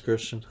else,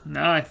 Christian?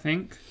 No, I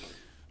think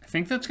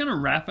that's gonna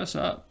wrap us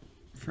up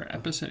for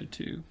episode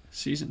 2,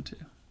 season 2.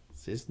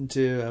 Season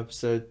 2,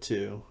 episode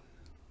 2.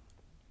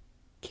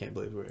 Can't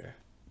believe we're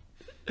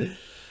here.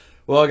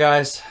 Well,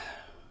 guys,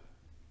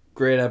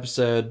 great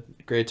episode.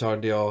 Great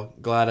talking to y'all.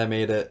 Glad I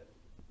made it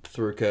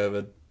through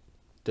COVID.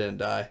 Didn't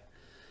die.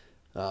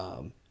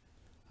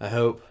 I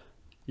hope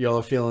y'all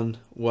are feeling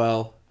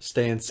well,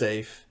 staying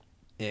safe,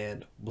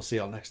 and we'll see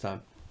y'all next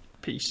time.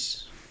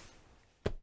 Peace.